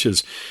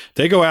coaches.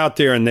 They go out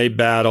there and they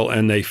battle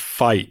and they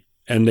fight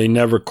and they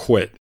never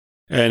quit.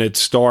 And it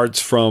starts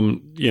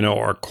from,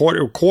 our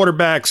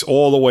quarterbacks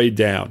all the way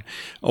down.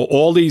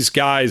 All these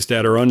guys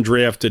that are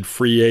undrafted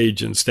free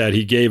agents that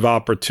he gave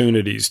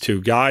opportunities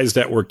to, guys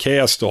that were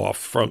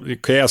cast-offs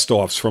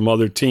from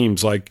other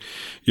teams like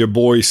your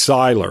boy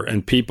Seiler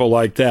and people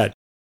like that.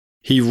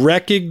 He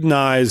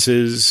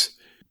recognizes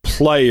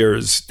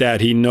players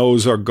that he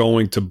knows are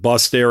going to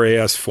bust their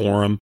ass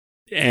for him.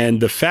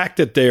 And the fact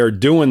that they are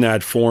doing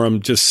that for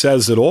him just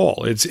says it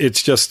all.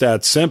 It's just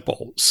that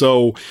simple.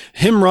 So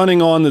him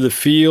running onto the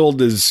field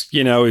is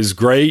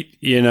great.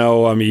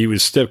 I mean, he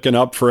was sticking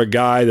up for a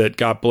guy that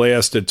got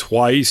blasted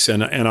twice,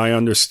 and I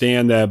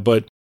understand that.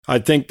 But I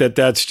think that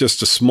that's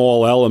just a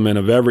small element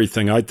of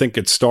everything. I think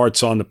it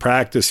starts on the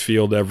practice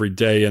field every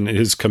day, and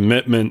his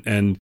commitment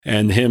and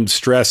him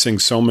stressing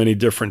so many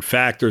different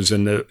factors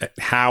in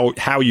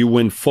how you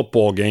win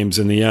football games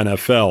in the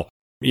NFL.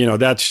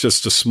 That's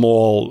just a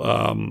small,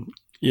 what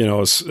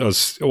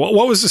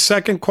was the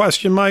second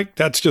question, Mike?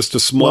 That's just a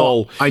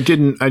small. Well, I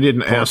didn't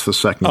ask the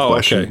second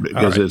question okay.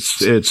 because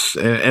right. it's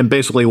and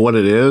basically what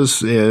it is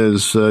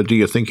do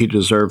you think he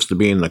deserves to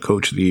be in the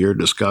Coach of the Year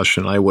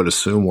discussion? I would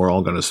assume we're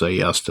all going to say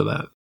yes to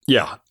that.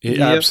 Yeah,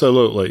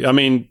 absolutely. I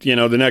mean,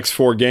 the next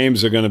 4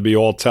 games are going to be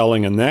all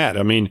telling in that.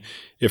 I mean,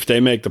 if they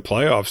make the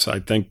playoffs, I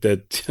think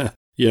that,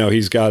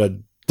 he's got a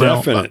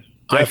definite.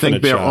 I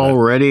think they're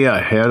already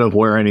ahead of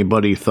where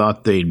anybody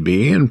thought they'd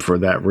be, and for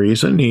that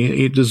reason,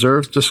 he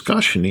deserves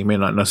discussion. He may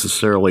not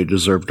necessarily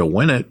deserve to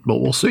win it, but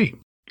we'll see.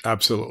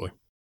 Absolutely.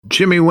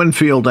 Jimmy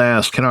Winfield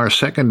asked, can our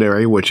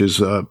secondary, which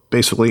has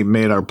basically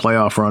made our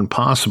playoff run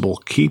possible,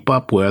 keep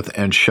up with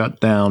and shut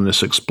down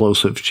this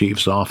explosive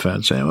Chiefs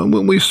offense?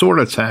 And we sort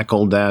of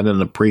tackled that in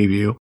the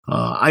preview.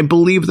 I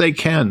believe they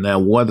can. Now,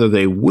 whether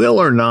they will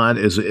or not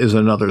is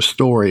another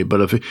story.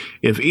 But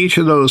if each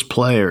of those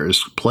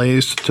players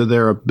plays to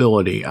their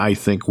ability, I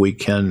think we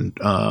can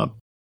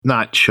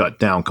not shut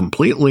down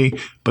completely,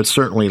 but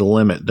certainly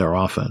limit their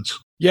offense.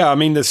 Yeah, I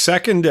mean, the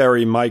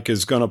secondary, Mike,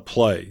 is going to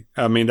play.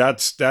 I mean,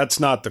 that's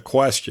not the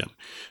question.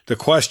 The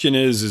question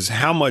is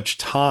how much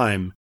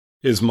time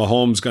is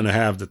Mahomes going to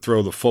have to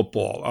throw the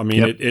football? I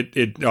mean,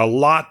 it a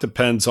lot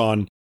depends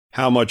on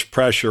how much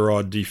pressure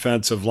our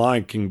defensive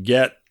line can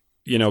get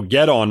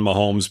on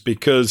Mahomes,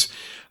 because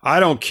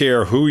I don't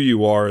care who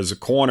you are as a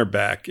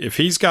cornerback. If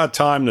he's got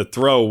time to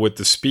throw with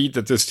the speed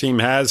that this team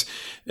has,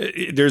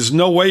 there's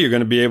no way you're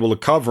going to be able to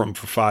cover him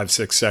for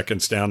 5-6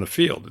 seconds down the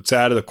field. It's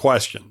out of the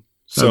question.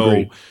 So,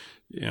 Agreed.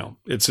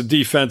 It's a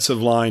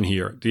defensive line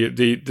here.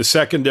 The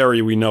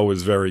secondary we know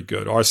is very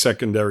good. Our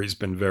secondary's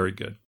been very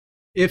good.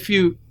 If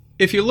you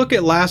look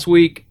at last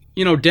week,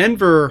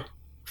 Denver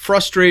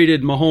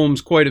frustrated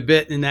Mahomes quite a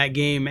bit in that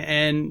game,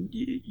 and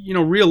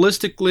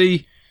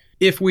realistically,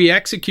 if we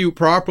execute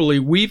properly,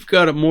 we've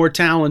got a more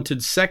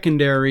talented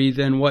secondary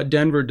than what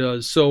Denver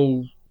does.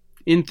 So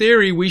in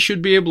theory, we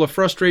should be able to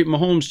frustrate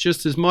Mahomes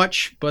just as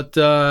much, but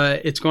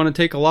it's going to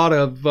take a lot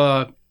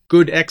of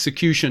good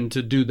execution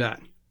to do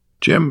that.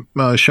 Jim,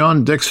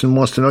 Sean Dixon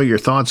wants to know your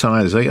thoughts on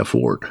Isaiah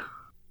Ford.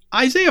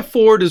 Isaiah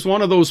Ford is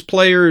one of those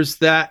players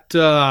that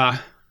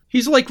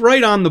he's like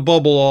right on the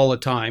bubble all the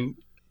time.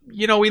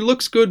 He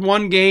looks good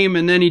one game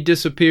and then he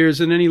disappears,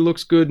 and then he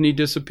looks good and he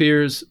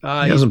disappears. He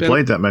hasn't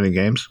played that many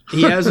games.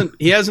 He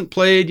hasn't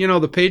played.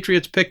 The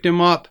Patriots picked him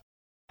up,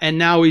 and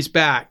now he's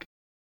back.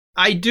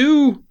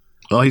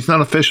 Well, he's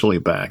not officially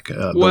back.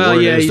 The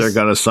word is they're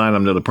going to sign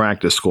him to the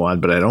practice squad,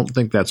 but I don't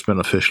think that's been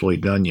officially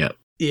done yet.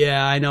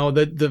 Yeah, I know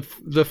that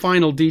the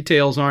final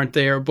details aren't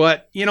there.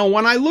 But,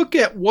 when I look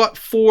at what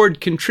Ford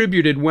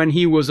contributed when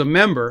he was a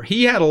member,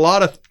 he had a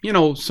lot of,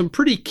 some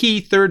pretty key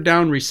third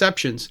down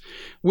receptions,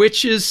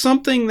 which is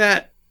something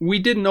that we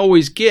didn't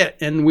always get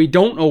and we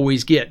don't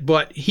always get.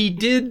 But he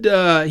did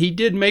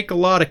make a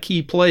lot of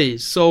key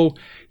plays. So,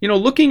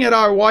 looking at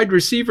our wide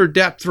receiver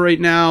depth right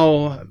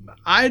now,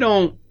 I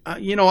don't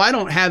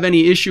have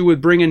any issue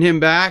with bringing him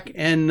back,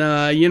 and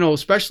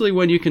especially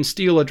when you can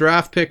steal a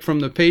draft pick from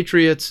the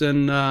Patriots,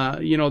 and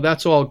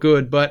that's all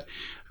good. But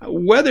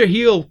whether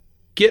he'll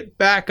get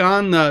back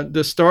on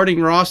the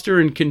starting roster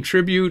and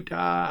contribute,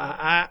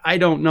 I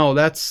don't know.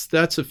 That's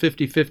a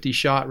 50-50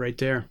 shot right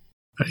there.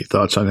 Any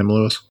thoughts on him,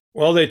 Lewis?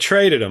 Well, they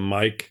traded him,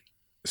 Mike.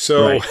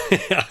 So right.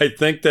 I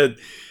think that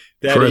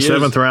for a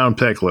 7th round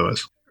pick,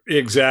 Lewis.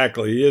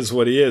 Exactly. He is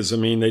what he is. I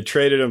mean, they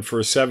traded him for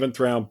a 7th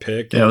round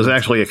pick. Yeah, it was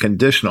actually a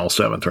conditional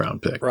 7th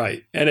round pick.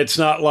 Right. And it's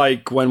not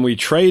like when we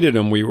traded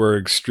him, we were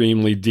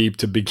extremely deep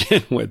to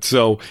begin with.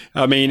 So,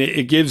 I mean,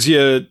 it gives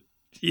you,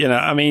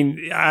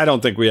 I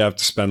don't think we have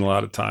to spend a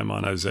lot of time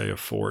on Isaiah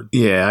Ford.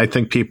 Yeah, I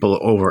think people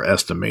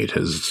overestimate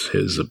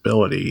his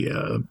ability,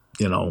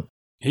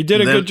 He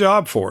did a good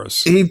job for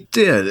us. He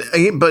did.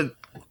 But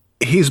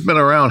he's been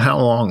around how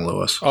long,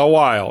 Lewis? A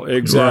while,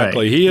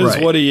 exactly. Right, he is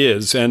what he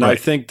is, and I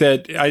think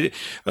that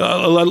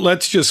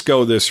let's just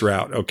go this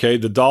route, okay?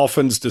 The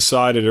Dolphins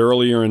decided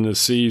earlier in the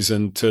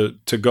season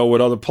to go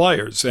with other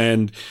players,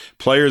 and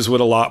players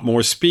with a lot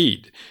more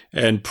speed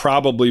and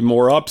probably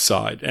more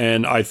upside.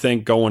 And I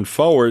think going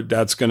forward,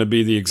 that's going to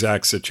be the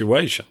exact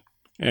situation.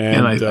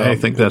 And I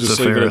think that's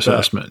a fair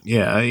assessment.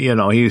 Yeah,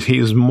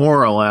 he's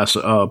more or less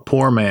a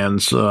poor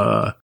man's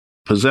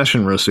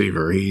possession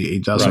receiver. He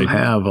doesn't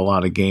have a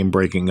lot of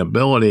game-breaking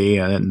ability,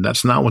 and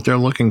that's not what they're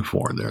looking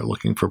for. They're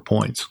looking for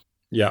points.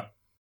 Yeah.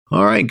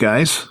 All right,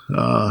 guys.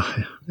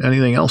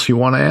 Anything else you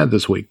want to add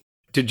this week?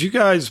 Did you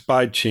guys,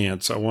 by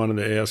chance, I wanted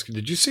to ask,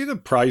 did you see the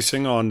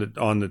pricing on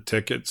the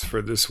tickets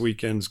for this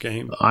weekend's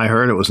game? I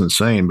heard it was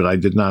insane, but I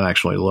did not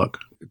actually look.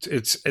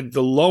 It's at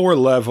the lower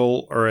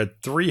level are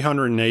at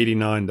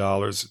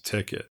 $389 a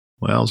ticket.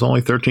 Well, it's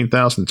only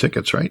 13,000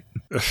 tickets, right?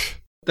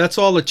 That's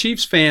all the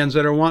Chiefs fans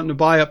that are wanting to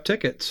buy up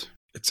tickets.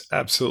 It's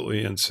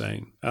absolutely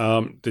insane.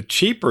 The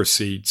cheapest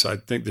seats, I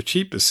think,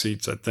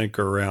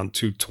 are around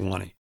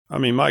 $220. I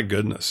mean, my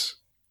goodness.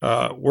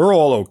 We're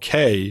all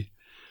okay.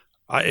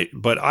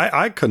 But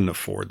I couldn't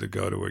afford to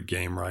go to a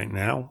game right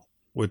now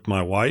with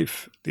my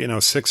wife.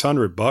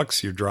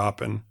 $600 you're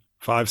dropping.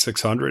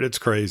 $500-600. It's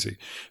crazy.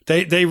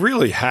 They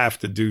really have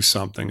to do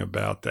something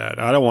about that.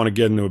 I don't want to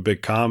get into a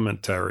big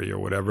commentary or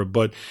whatever,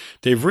 but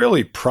they've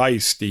really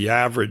priced the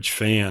average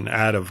fan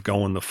out of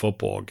going to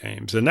football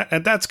games, and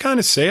that's kind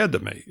of sad to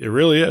me. It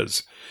really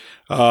is.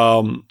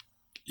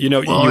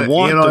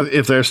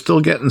 If they're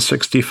still getting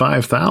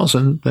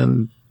 65,000,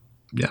 then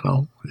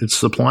it's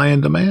supply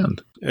and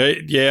demand.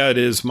 Yeah, it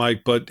is,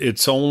 Mike, but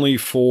it's only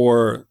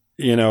for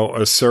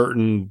a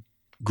certain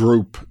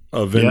group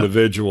of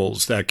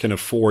individuals that can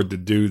afford to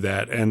do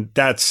that. And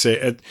that's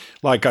it.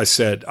 Like I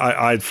said,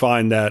 I'd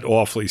find that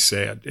awfully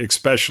sad,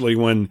 especially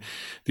when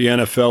the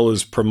NFL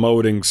is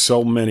promoting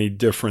so many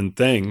different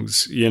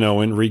things,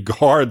 in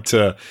regard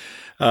to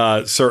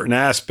certain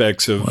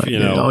aspects of,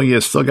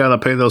 you still got to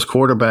pay those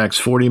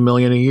quarterbacks $40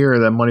 million a year.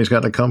 That money's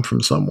got to come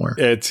from somewhere.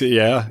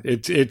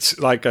 It's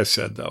like I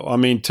said, though. I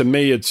mean, to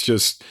me, it's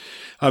just,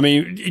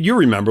 you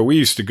remember we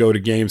used to go to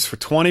games for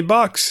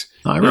 $20.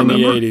 I remember. In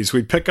the 80s.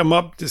 We'd pick them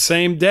up the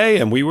same day,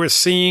 and we were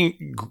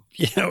seeing,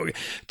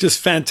 just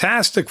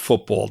fantastic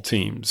football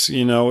teams.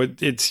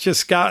 It's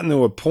just gotten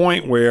to a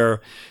point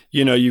where,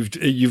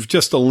 you've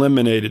just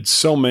eliminated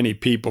so many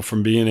people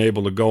from being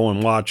able to go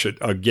and watch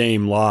a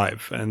game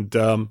live. And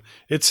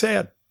it's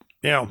sad.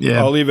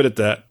 I'll leave it at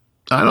that.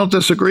 I don't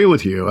disagree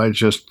with you.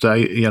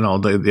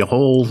 The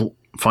whole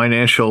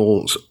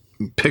financial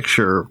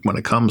picture when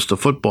it comes to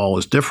football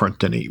is different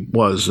than he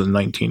was in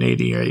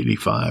 1980 or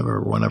 85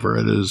 or whenever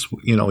it is,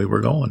 we were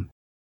going.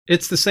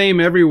 It's the same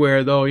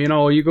everywhere, though.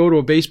 You go to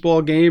a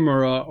baseball game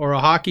or a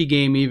hockey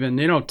game even,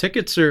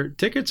 tickets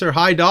are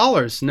high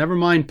dollars, never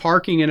mind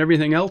parking and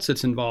everything else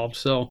that's involved.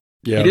 So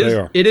they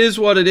are. It is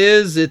what it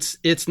is.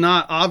 It's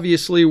not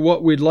obviously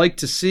what we'd like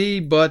to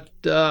see, but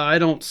I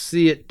don't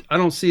see it. I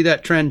don't see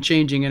that trend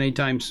changing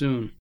anytime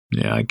soon.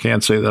 Yeah, I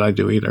can't say that I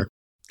do either.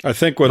 I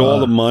think with all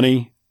the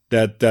money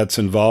that's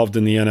involved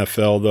in the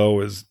NFL, though,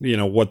 is,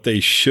 what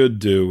they should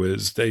do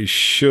is they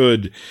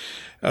should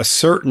a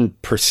certain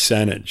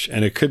percentage,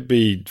 and it could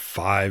be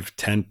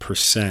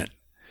 5-10%,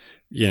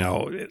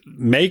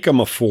 make them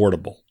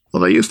affordable.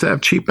 Well, they used to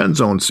have cheap end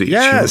zone seats.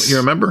 Yes. You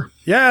remember?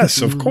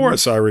 Yes, of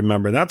course I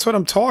remember. That's what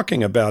I'm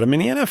talking about. The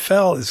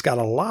NFL has got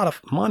a lot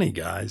of money,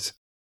 guys.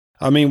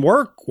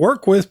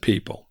 Work with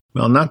people.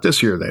 Well, not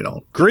this year, they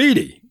don't.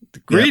 Greedy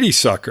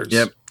suckers.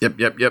 Yep.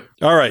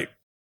 All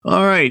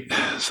right.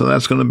 So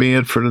that's going to be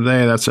it for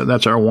today.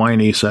 That's our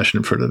whiny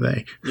session for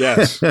today.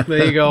 Yes.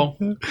 There you go.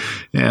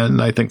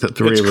 And I think that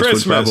three of us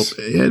Christmas.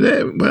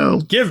 would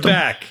probably give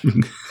back.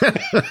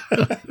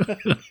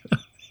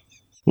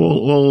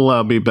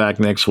 We'll be back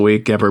next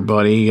week,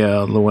 everybody.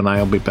 Lou and I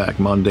will be back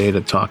Monday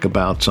to talk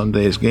about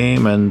Sunday's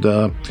game. And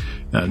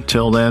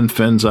until then,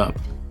 fins up.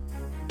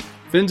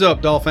 Fins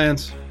up,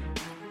 Dolphins.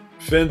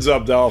 Fins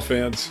up,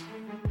 Dolphins.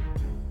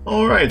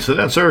 All right, so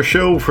that's our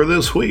show for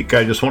this week.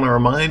 I just want to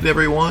remind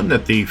everyone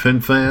that the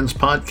FinFans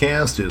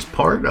podcast is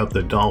part of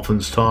the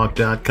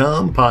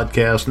DolphinsTalk.com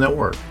podcast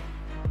network.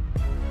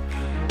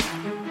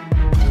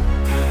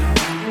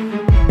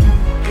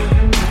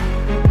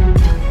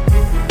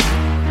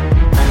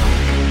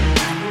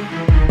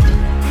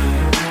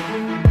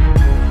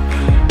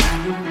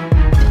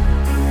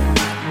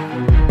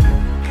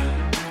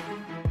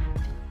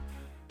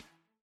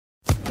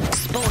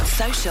 Sports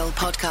Social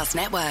Podcast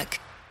Network.